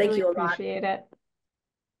 Yeah, thank Really you a lot. appreciate it.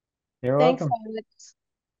 You're Thanks, welcome. Alex.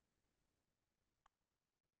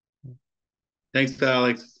 Thanks,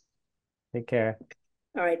 Alex. Take care.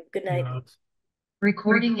 All right, good night.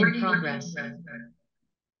 Recording in progress.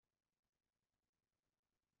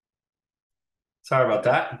 Sorry about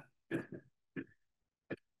that.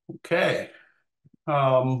 Okay.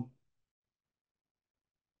 Um,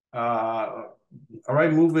 All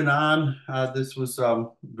right, moving on. This was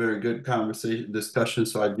very good discussion.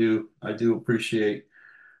 So I do appreciate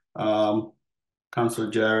um, Councilor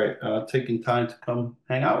Jarrett taking time to come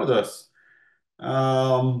hang out with us.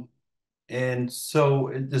 Um, and so,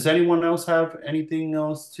 does anyone else have anything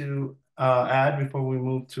else to add before we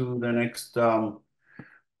move to the next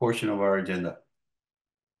portion of our agenda?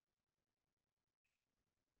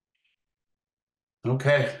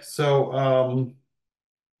 Okay, so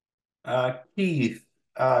Keith,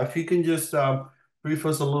 if you can just brief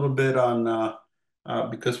us a little bit on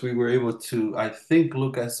because we were able to, I think,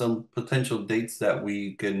 look at some potential dates that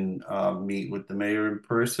we can meet with the mayor in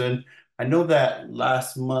person. I know that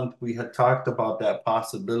last month we had talked about that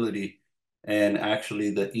possibility, and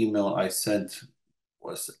actually the email I sent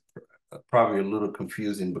was probably a little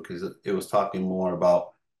confusing because it was talking more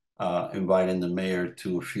about inviting the mayor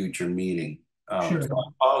to a future meeting. Sure. So I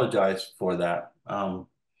apologize for that.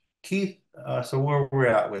 Keith, so where we're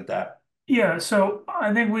at with that? Yeah, so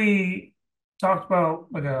I think we talked about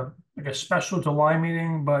like a special July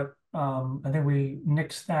meeting, but I think we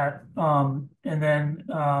nixed that. And then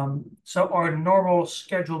so our normal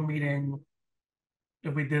scheduled meeting,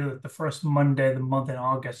 if we did it the first Monday of the month in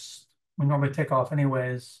August, we normally take off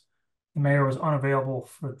anyways. The mayor was unavailable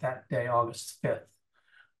for that day, August 5th.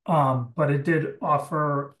 But it did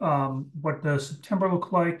offer what does September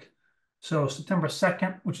look like? So September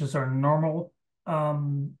 2nd, which is our normal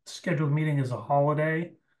scheduled meeting, is a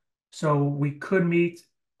holiday. So we could meet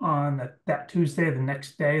on that Tuesday, the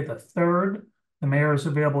next day, the 3rd. The mayor is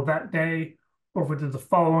available that day. Or if we did the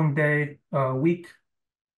following day, week,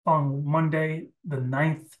 on Monday, the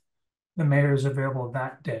 9th, the mayor is available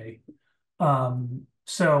that day.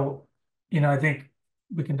 So, I think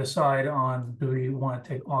we can decide on, do we want to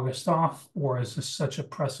take August off, or is this such a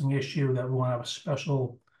pressing issue that we want to have a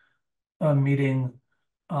special meeting,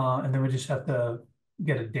 and then we just have to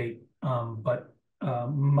get a date. But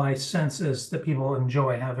my sense is that people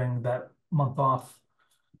enjoy having that month off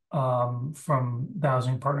from the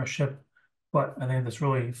housing partnership, but I think that's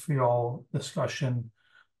really for y'all discussion.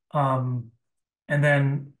 And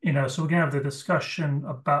then, so we can have the discussion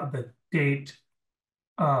about the date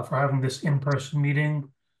for having this in-person meeting.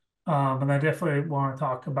 And I definitely want to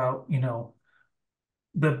talk about,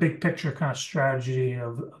 the big picture kind of strategy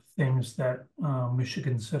of things that we should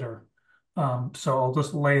consider. So I'll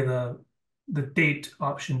just lay the date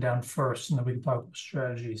option down first, and then we can talk about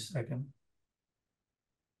strategy second.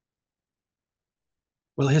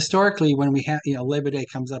 Well, historically, when we have, Labor Day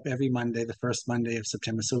comes up every Monday, the first Monday of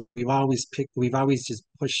September. So we've always just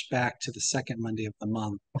pushed back to the second Monday of the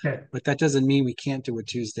month. Okay. But that doesn't mean we can't do a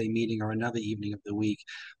Tuesday meeting or another evening of the week.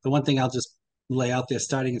 The one thing I'll just lay out there,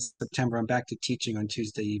 starting in September, I'm back to teaching on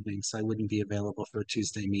Tuesday evenings, so I wouldn't be available for a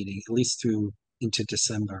Tuesday meeting, at least through into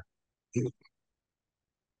December.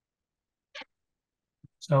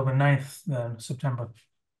 So the 9th, then September.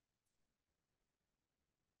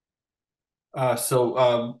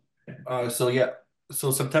 So yeah,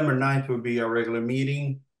 so September 9th would be our regular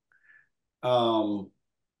meeting. But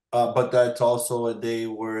that's also a day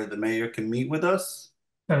where the mayor can meet with us.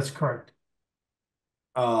 That is correct.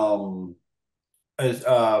 As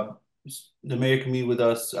the mayor can meet with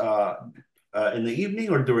us in the evening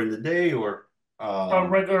or during the day, or A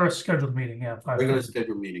regular scheduled meeting, yeah, 5:30. regular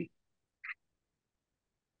scheduled meeting.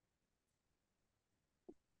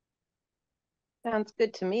 Sounds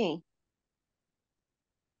good to me.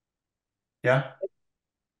 Yeah.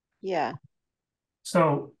 Yeah.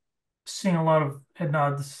 So seeing a lot of head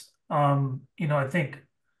nods, I think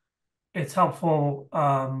it's helpful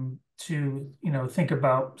to, think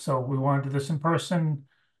about, so we want to do this in person.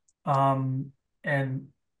 And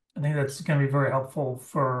I think that's going to be very helpful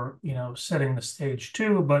for, setting the stage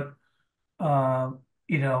too, but I'm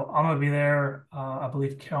gonna be there. I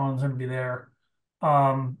believe Carolyn's gonna be there.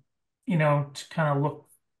 To kind of look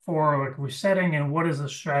for like resetting and what is the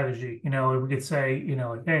strategy. We could say,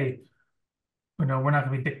 like, hey, we're not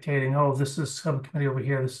gonna be dictating, oh, this is subcommittee over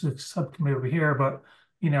here, this is subcommittee over here, but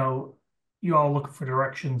you all look for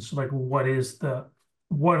directions. So, like, what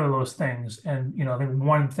are those things? And I think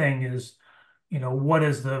one thing is, what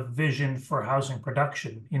is the vision for housing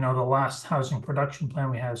production? The last housing production plan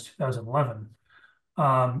we had is 2011.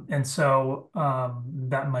 And so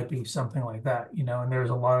that might be something like that, and there's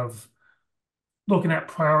a lot of looking at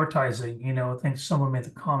prioritizing, I think someone made the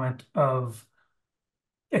comment of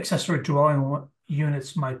accessory dwelling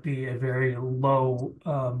units might be a very low,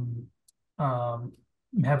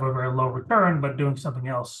 have a very low return, but doing something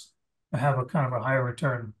else have a kind of a higher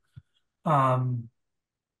return. And,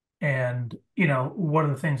 what are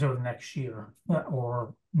the things over the next year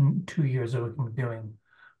or 2 years that we can be doing?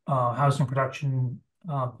 housing production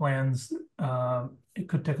plans. It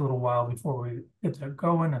could take a little while before we get that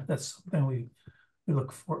going. If that's something we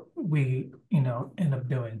look for, end up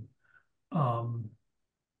doing. But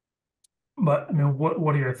I mean,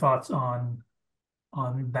 what are your thoughts on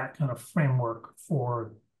that kind of framework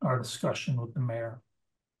for our discussion with the mayor?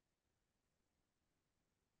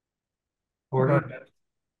 Or go ahead.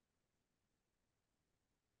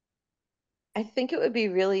 I think it would be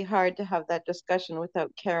really hard to have that discussion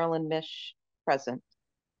without Carolyn Mish present.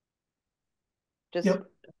 Just Yep.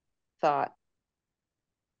 thought.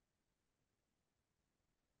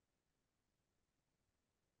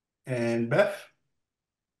 And Beth?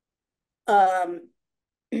 I'll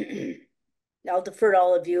defer to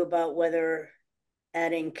all of you about whether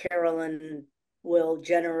adding Carolyn will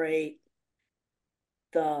generate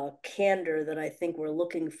the candor that I think we're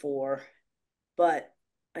looking for. But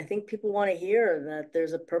I think people want to hear that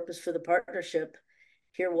there's a purpose for the partnership,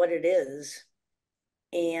 hear what it is,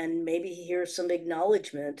 and maybe hear some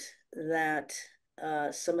acknowledgement that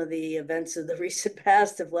some of the events of the recent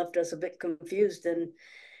past have left us a bit confused.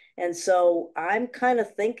 And so I'm kind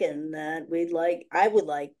of thinking that I would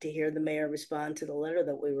like to hear the mayor respond to the letter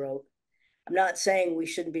that we wrote. I'm not saying we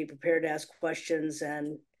shouldn't be prepared to ask questions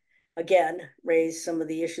and, again, raise some of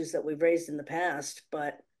the issues that we've raised in the past,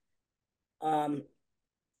 but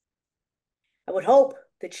I would hope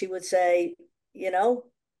that she would say,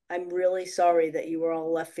 I'm really sorry that you were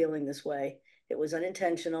all left feeling this way. It was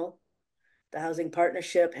unintentional. The housing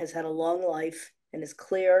partnership has had a long life, and it's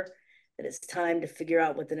clear that it's time to figure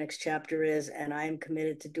out what the next chapter is. And I am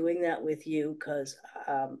committed to doing that with you because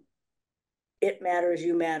it matters,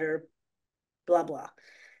 you matter, blah, blah.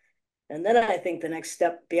 And then I think the next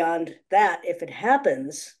step beyond that, if it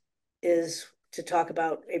happens, is to talk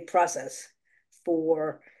about a process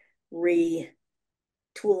for retooling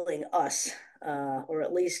us, or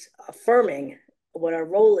at least affirming what our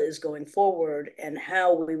role is going forward and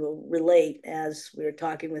how we will relate, as we were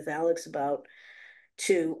talking with Alex about,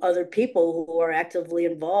 to other people who are actively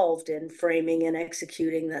involved in framing and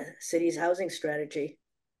executing the city's housing strategy.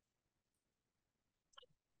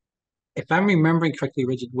 If I'm remembering correctly,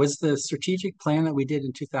 Richard, was the strategic plan that we did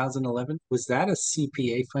in 2011, was that a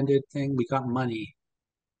CPA funded thing? We got money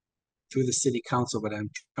through the city council, but I'm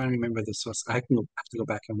trying to remember the source. Have to go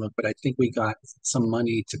back and look, but I think we got some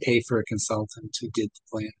money to pay for a consultant who did the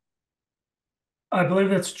plan. I believe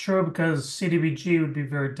that's true because CDBG would be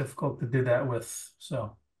very difficult to do that with.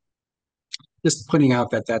 So just putting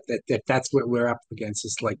out that that's what we're up against.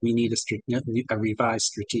 Is like we need a revised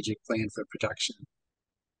strategic plan for production.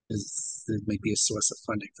 There may be a source of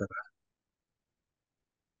funding for that.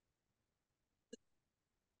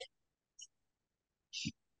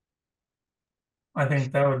 I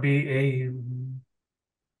think that would be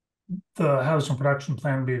the housing production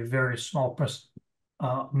plan would be a very small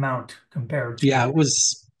amount compared to. Yeah, it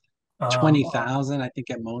was 20,000, I think,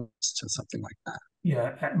 at most, or something like that.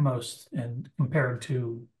 Yeah, at most, and compared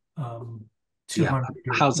to 200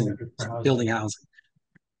 housing, building housing.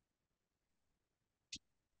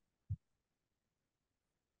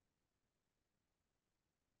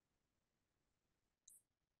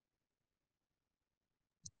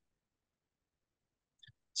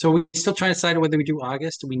 So we're still trying to decide whether we do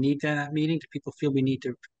August. Do we need that meeting? Do people feel we need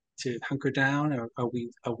to hunker down, or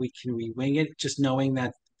can we wing it? Just knowing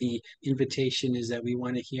that the invitation is that we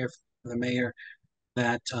want to hear from the mayor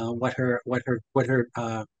that what her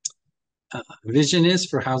vision is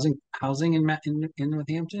for housing in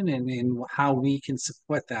Northampton, and how we can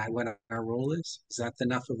support that. What our role is. Is that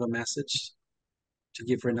enough of a message to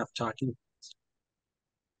give her enough talking?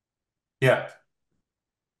 Yeah.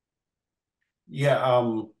 Yeah,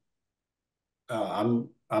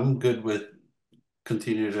 I'm good with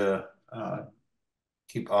continue to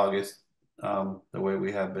keep August the way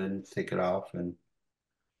we have been, take it off and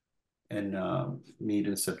meet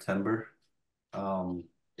in September. And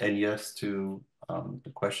yes to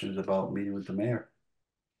the questions about meeting with the mayor.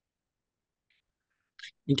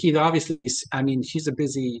 And Keith, obviously, I mean, she's a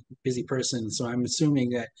busy person, so I'm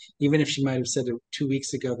assuming that even if she might have said 2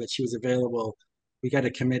 weeks ago that she was available, we got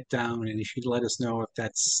to commit down, and if you'd let us know if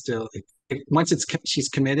that's still, once she's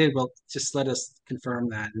committed, well, just let us confirm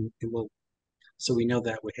that, and we'll, so we know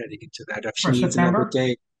that we're heading into that. If she For needs September? another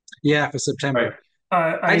date, yeah, for September.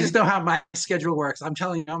 Right. I just know how my schedule works. I'm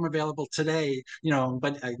telling you, I'm available today,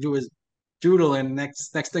 but I do is doodle, and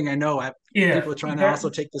next thing I know, people are trying to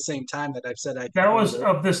also take the same time that I've said I. That was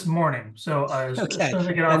of this morning, so as okay, soon as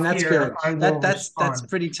I get and off that's here, good. I will That's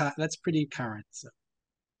respond. that's pretty current. So.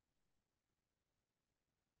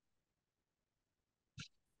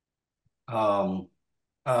 Um,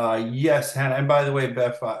 Yes, Hannah. And by the way,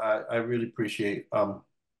 Beth, I really appreciate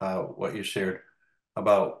what you shared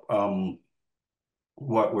about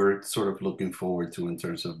what we're sort of looking forward to in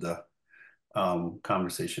terms of the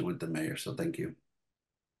conversation with the mayor. So thank you.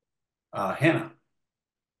 Hannah.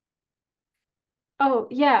 Oh,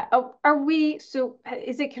 yeah. Oh, so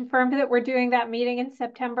is it confirmed that we're doing that meeting in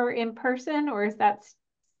September in person, or is that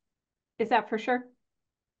for sure?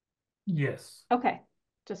 Yes. Okay,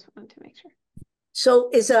 just wanted to make sure.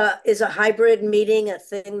 So is a hybrid meeting a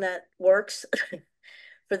thing that works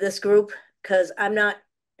for this group? Because I'm not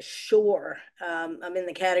sure. I'm in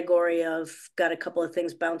the category of got a couple of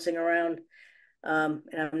things bouncing around. And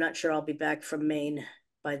I'm not sure I'll be back from Maine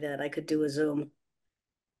by then. I could do a Zoom.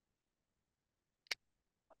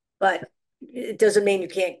 But it doesn't mean you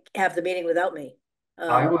can't have the meeting without me.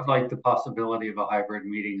 I would like the possibility of a hybrid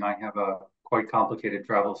meeting. I have a quite complicated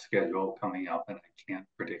travel schedule coming up and I can't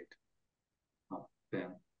predict.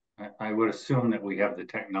 Then I would assume that we have the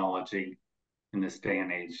technology in this day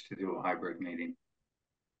and age to do a hybrid meeting.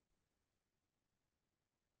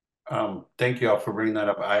 Thank you all for bringing that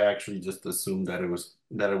up. I actually just assumed that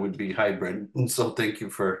it would be hybrid. And so thank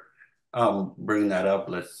you for bringing that up.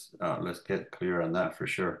 Let's get clear on that for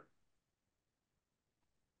sure.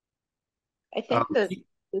 I think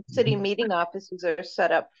the city meeting offices are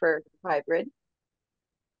set up for hybrid.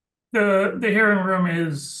 The hearing room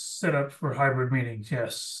is set up for hybrid meetings,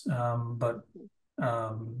 yes. But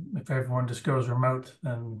if everyone just goes remote,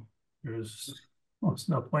 then there's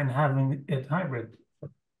no point in having it hybrid.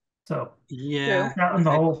 So Yeah, and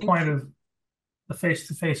the I whole think, point of the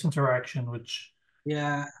face-to-face interaction, which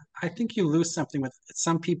yeah, I think you lose something with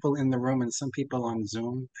some people in the room and some people on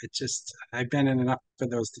Zoom. It just, I've been in enough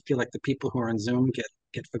of those to feel like the people who are on Zoom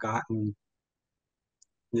get forgotten.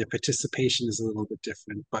 Their participation is a little bit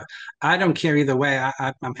different, but I don't care either way.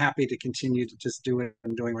 I'm happy to continue to just do what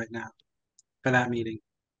I'm doing right now for that meeting.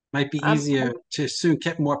 Might be I'm easier to soon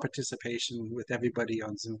get more participation with everybody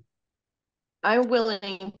on Zoom. I'm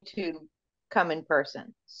willing to come in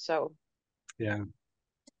person. So Yeah.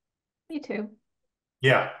 Me too.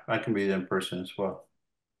 Yeah, I can be there in person as well.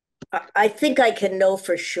 I think I can know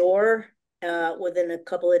for sure within a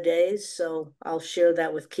couple of days. So I'll share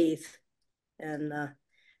that with Keith. And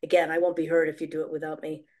again, I won't be hurt if you do it without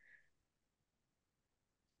me.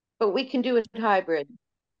 but we can do it hybrid.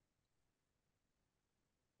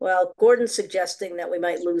 Well, Gordon's suggesting that we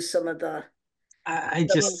might lose some of the. I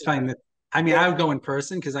just find that, I mean, Yeah. I would go in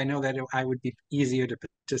person because I know that I would be easier to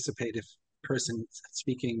participate if person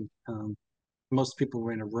speaking. Most people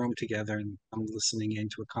were in a room together and I'm listening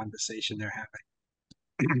into a conversation they're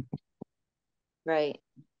having. Right.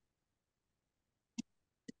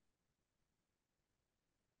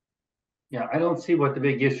 Yeah, I don't see what the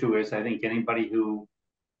big issue is. I think anybody who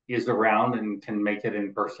is around and can make it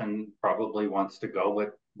in person probably wants to go,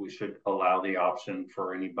 but we should allow the option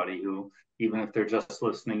for anybody who, even if they're just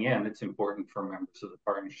listening in, it's important for members of the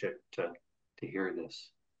partnership to hear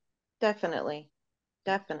this. Definitely.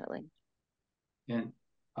 Definitely. And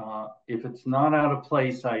if it's not out of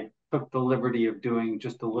place, I took the liberty of doing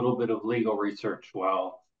just a little bit of legal research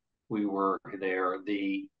while we were there.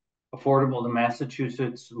 The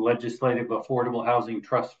Massachusetts Legislative Affordable Housing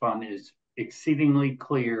Trust Fund is exceedingly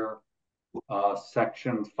clear.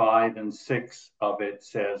 Section 5 and 6 of it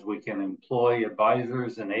says we can employ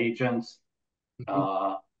advisors and agents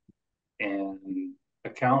and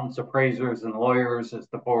accountants, appraisers, and lawyers as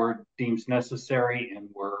the board deems necessary. And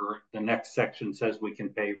the next section says we can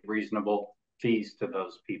pay reasonable fees to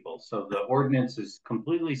those people. So the ordinance is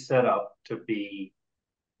completely set up to be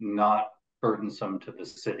not burdensome to the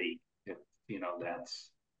city if,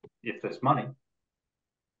 if there's money.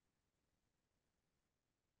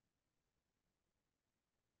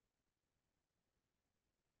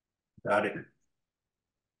 Got it.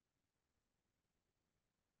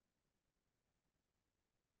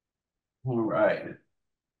 All right.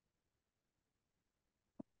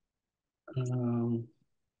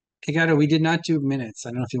 Hey, Gato, we did not do minutes. I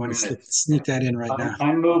don't know if you want to sneak that in right now.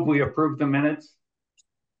 I move we approve the minutes.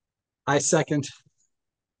 I second.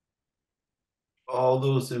 All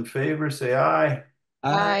those in favor say aye.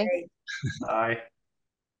 Aye. Aye.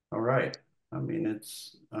 All right. I mean,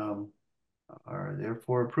 it's are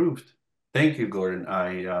therefore approved. Thank you, Gordon.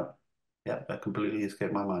 Yeah, that completely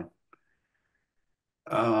escaped my mind.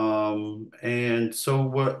 And so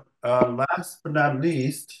what last but not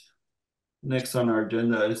least, next on our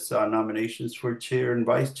agenda is nominations for chair and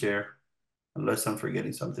vice chair, unless I'm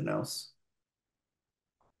forgetting something else.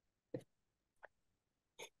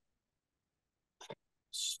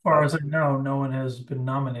 as far as I know, no one has been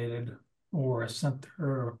nominated or sent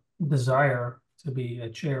their desire to be a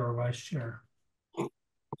chair or vice chair.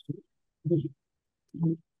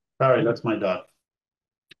 Sorry, that's my dog.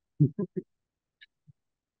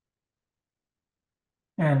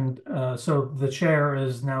 And so the chair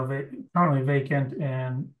is now currently vacant,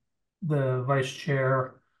 and the vice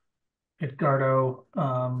chair, Edgardo,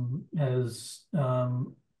 has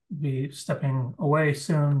be stepping away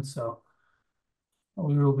soon, so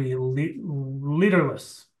we will be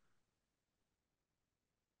leaderless.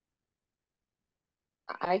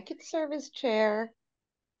 I could serve as chair.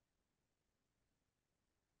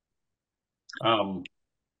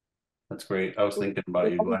 That's great. I was thinking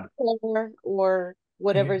about you, Glenn. Or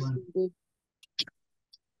whatever's Glenn. needed.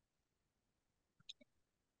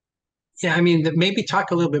 Yeah, I mean, maybe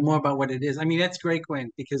talk a little bit more about what it is. I mean, that's great,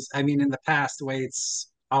 Gwen, because I mean, in the past, the way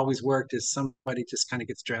it's always worked is somebody just kind of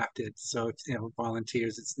gets drafted. So it's,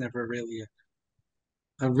 volunteers. It's never really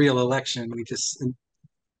a real election. We just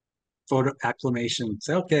vote acclamation.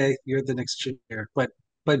 Say, okay, you're the next chair. But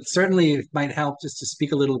certainly it might help just to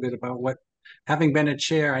speak a little bit about what, having been a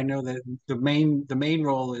chair, I know that the main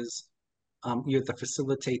role is you have to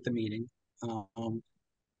facilitate the meeting.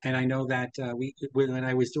 And I know that when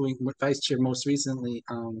I was doing vice chair most recently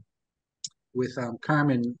with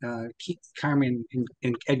Carmen, Carmen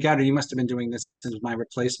and Edgardo, you must have been doing this as my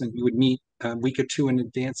replacement. We would meet a week or two in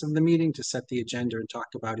advance of the meeting to set the agenda and talk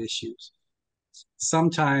about issues.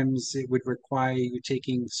 Sometimes it would require you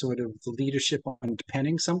taking sort of the leadership on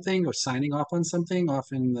penning something or signing off on something.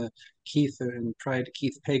 Often Keith and prior to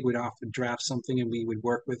Keith Peg would often draft something and we would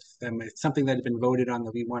work with them. It's something that had been voted on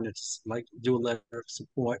that we wanted to like do a letter of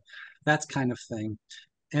support, that kind of thing.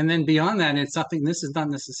 And then beyond that, it's something, this is not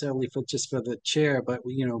necessarily for just for the chair, but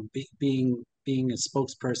being a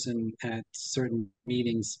spokesperson at certain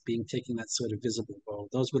meetings, taking that sort of visible role.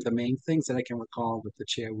 Those were the main things that I can recall that the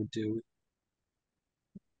chair would do.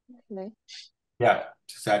 Okay. Yeah,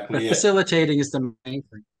 exactly. Facilitating is the main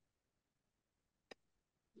thing.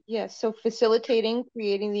 Yeah, so facilitating,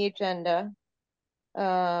 creating the agenda,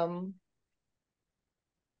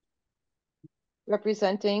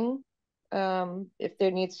 representing, if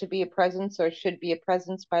there needs to be a presence or should be a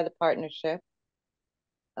presence by the partnership.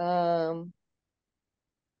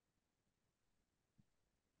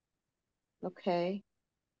 Okay.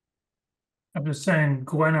 I'm just saying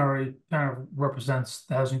Gwen already kind of represents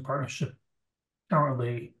the housing partnership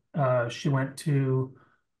currently. She went to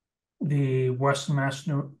the Western Mass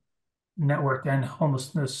Network and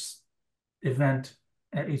Homelessness event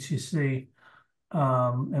at HCC,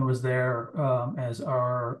 and was there as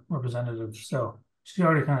our representative. So she's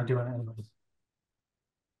already kind of doing it anyways.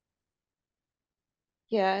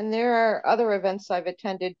 Yeah, and there are other events I've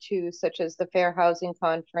attended too, such as the Fair Housing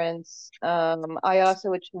Conference. I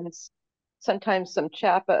also attend sometimes some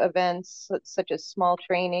CHAPA events, such as small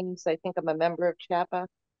trainings. I think I'm a member of CHAPA.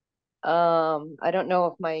 I don't know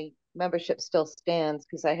if my membership still stands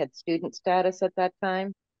because I had student status at that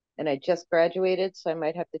time and I just graduated, so I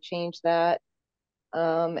might have to change that.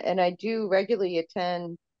 And I do regularly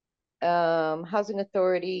attend housing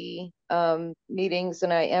authority meetings,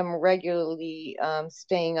 and I am regularly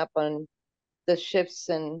staying up on the shifts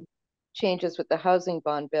and changes with the housing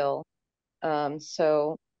bond bill.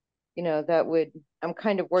 So, that would, I'm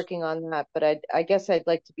kind of working on that, but I guess I'd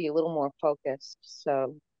like to be a little more focused.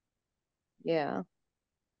 So, yeah.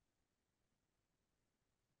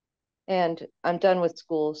 And I'm done with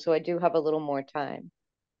school, so I do have a little more time.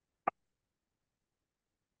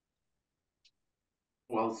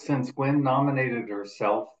 Well, since Gwen nominated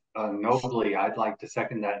herself nobly, I'd like to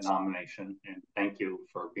second that nomination and thank you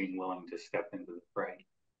for being willing to step into the fray.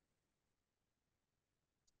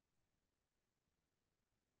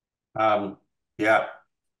 Yeah,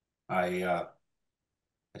 I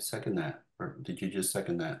second that. Or did you just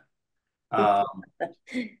second that? I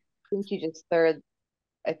think you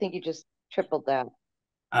just tripled that.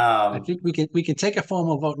 I think we can take a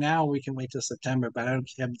formal vote now. We can wait till September, but I don't.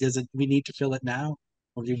 We need to fill it now,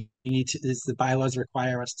 or do we need to? Does the bylaws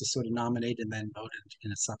require us to sort of nominate and then vote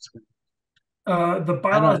in a subsequent? The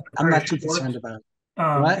bylaws are I'm very not too short. concerned about it.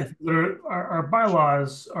 What? Our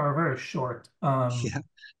bylaws are very short. Yeah.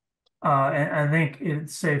 And I think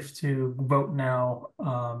it's safe to vote now.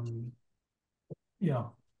 Yeah.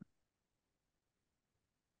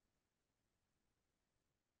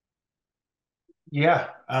 Yeah,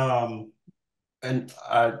 and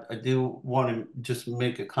I do want to just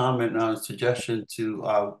make a comment on a suggestion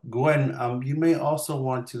to Gwen. You may also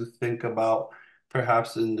want to think about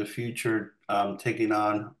perhaps in the future taking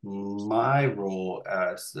on my role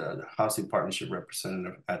as the housing partnership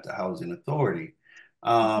representative at the Housing Authority.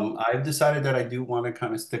 I've decided that I do want to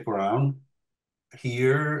kind of stick around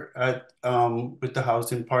here at with the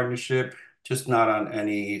housing partnership, just not on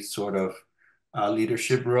any sort of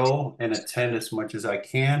leadership role, and attend as much as I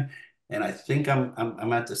can. And I think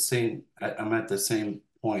I'm at the same I'm at the same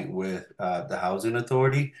point with the housing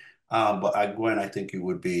authority. But Gwen, I think you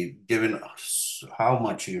would be, given how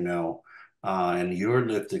much you know and your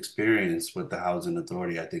lived experience with the housing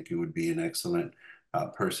authority, I think you would be an excellent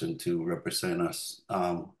person to represent us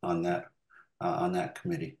on that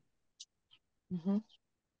committee. Mm-hmm.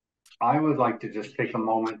 I would like to just take a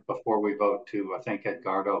moment before we vote to thank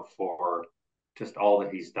Edgardo for just all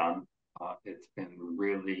that he's done. It's been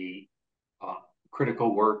really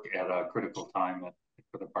critical work at a critical time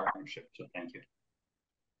for the partnership. So thank you.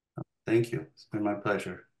 Thank you. It's been my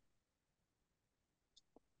pleasure.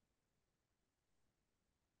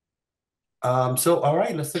 So all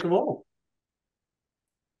right, let's take a vote.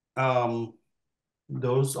 All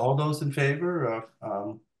those in favor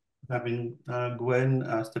of having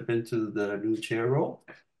Gwen step into the new chair role,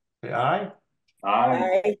 say aye.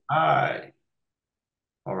 Aye. Aye.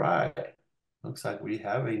 All right. Looks like we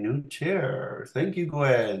have a new chair. Thank you,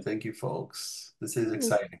 Gwen. Thank you, folks. This is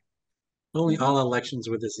exciting. Only all elections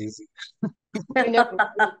were this easy.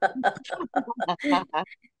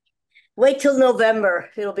 Wait till November.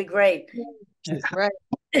 It'll be great. Right.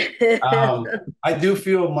 I do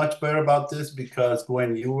feel much better about this because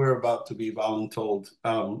Gwen, you were about to be voluntold.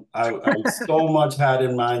 I so much had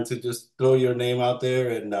in mind to just throw your name out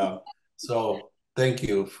there, and so thank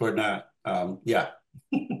you for not. Yeah.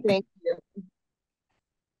 Thank you.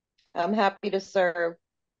 I'm happy to serve.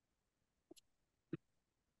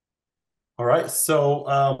 All right. So,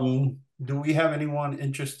 do we have anyone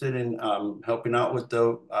interested in helping out with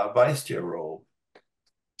the vice chair role?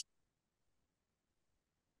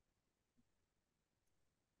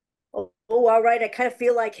 Oh, all right. I kind of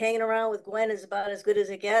feel like hanging around with Gwen is about as good as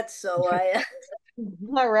it gets. So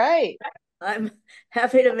All right. I'm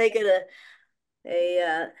happy to make it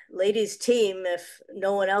a ladies team if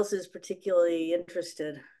no one else is particularly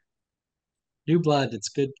interested. New blood. It's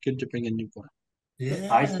good to bring in new blood. Yeah.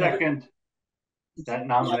 I second that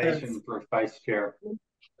nomination for vice chair.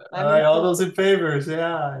 All right, all those in favor, say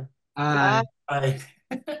aye. Aye. Aye.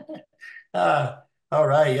 All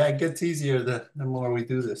right. Yeah, it gets easier the more we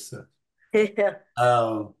do this. So. Yeah.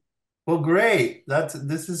 Well, great.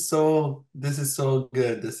 This is so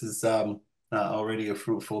good. This is already a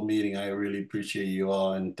fruitful meeting. I really appreciate you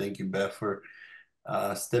all, and thank you, Beth, for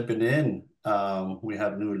stepping in. We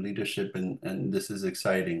have new leadership, and this is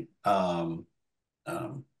exciting.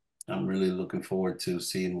 I'm really looking forward to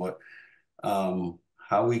seeing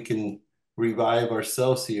how we can revive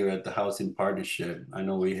ourselves here at the Housing Partnership. I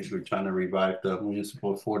know we're trying to revive the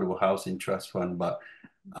Municipal Affordable Housing Trust Fund, but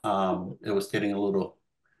it was getting a little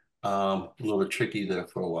tricky there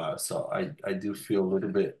for a while. So I do feel a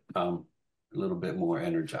little bit more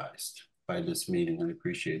energized by this meeting. I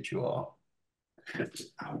appreciate you all.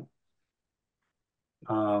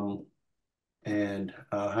 And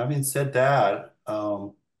having said that,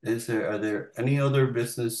 are there any other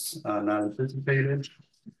business not anticipated?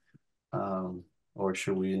 Or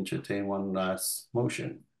should we entertain one last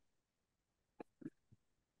motion?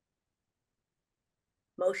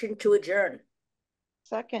 Motion to adjourn.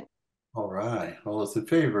 Second. All right, all those in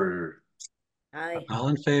favor? Aye. All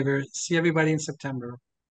in favor. See everybody in September.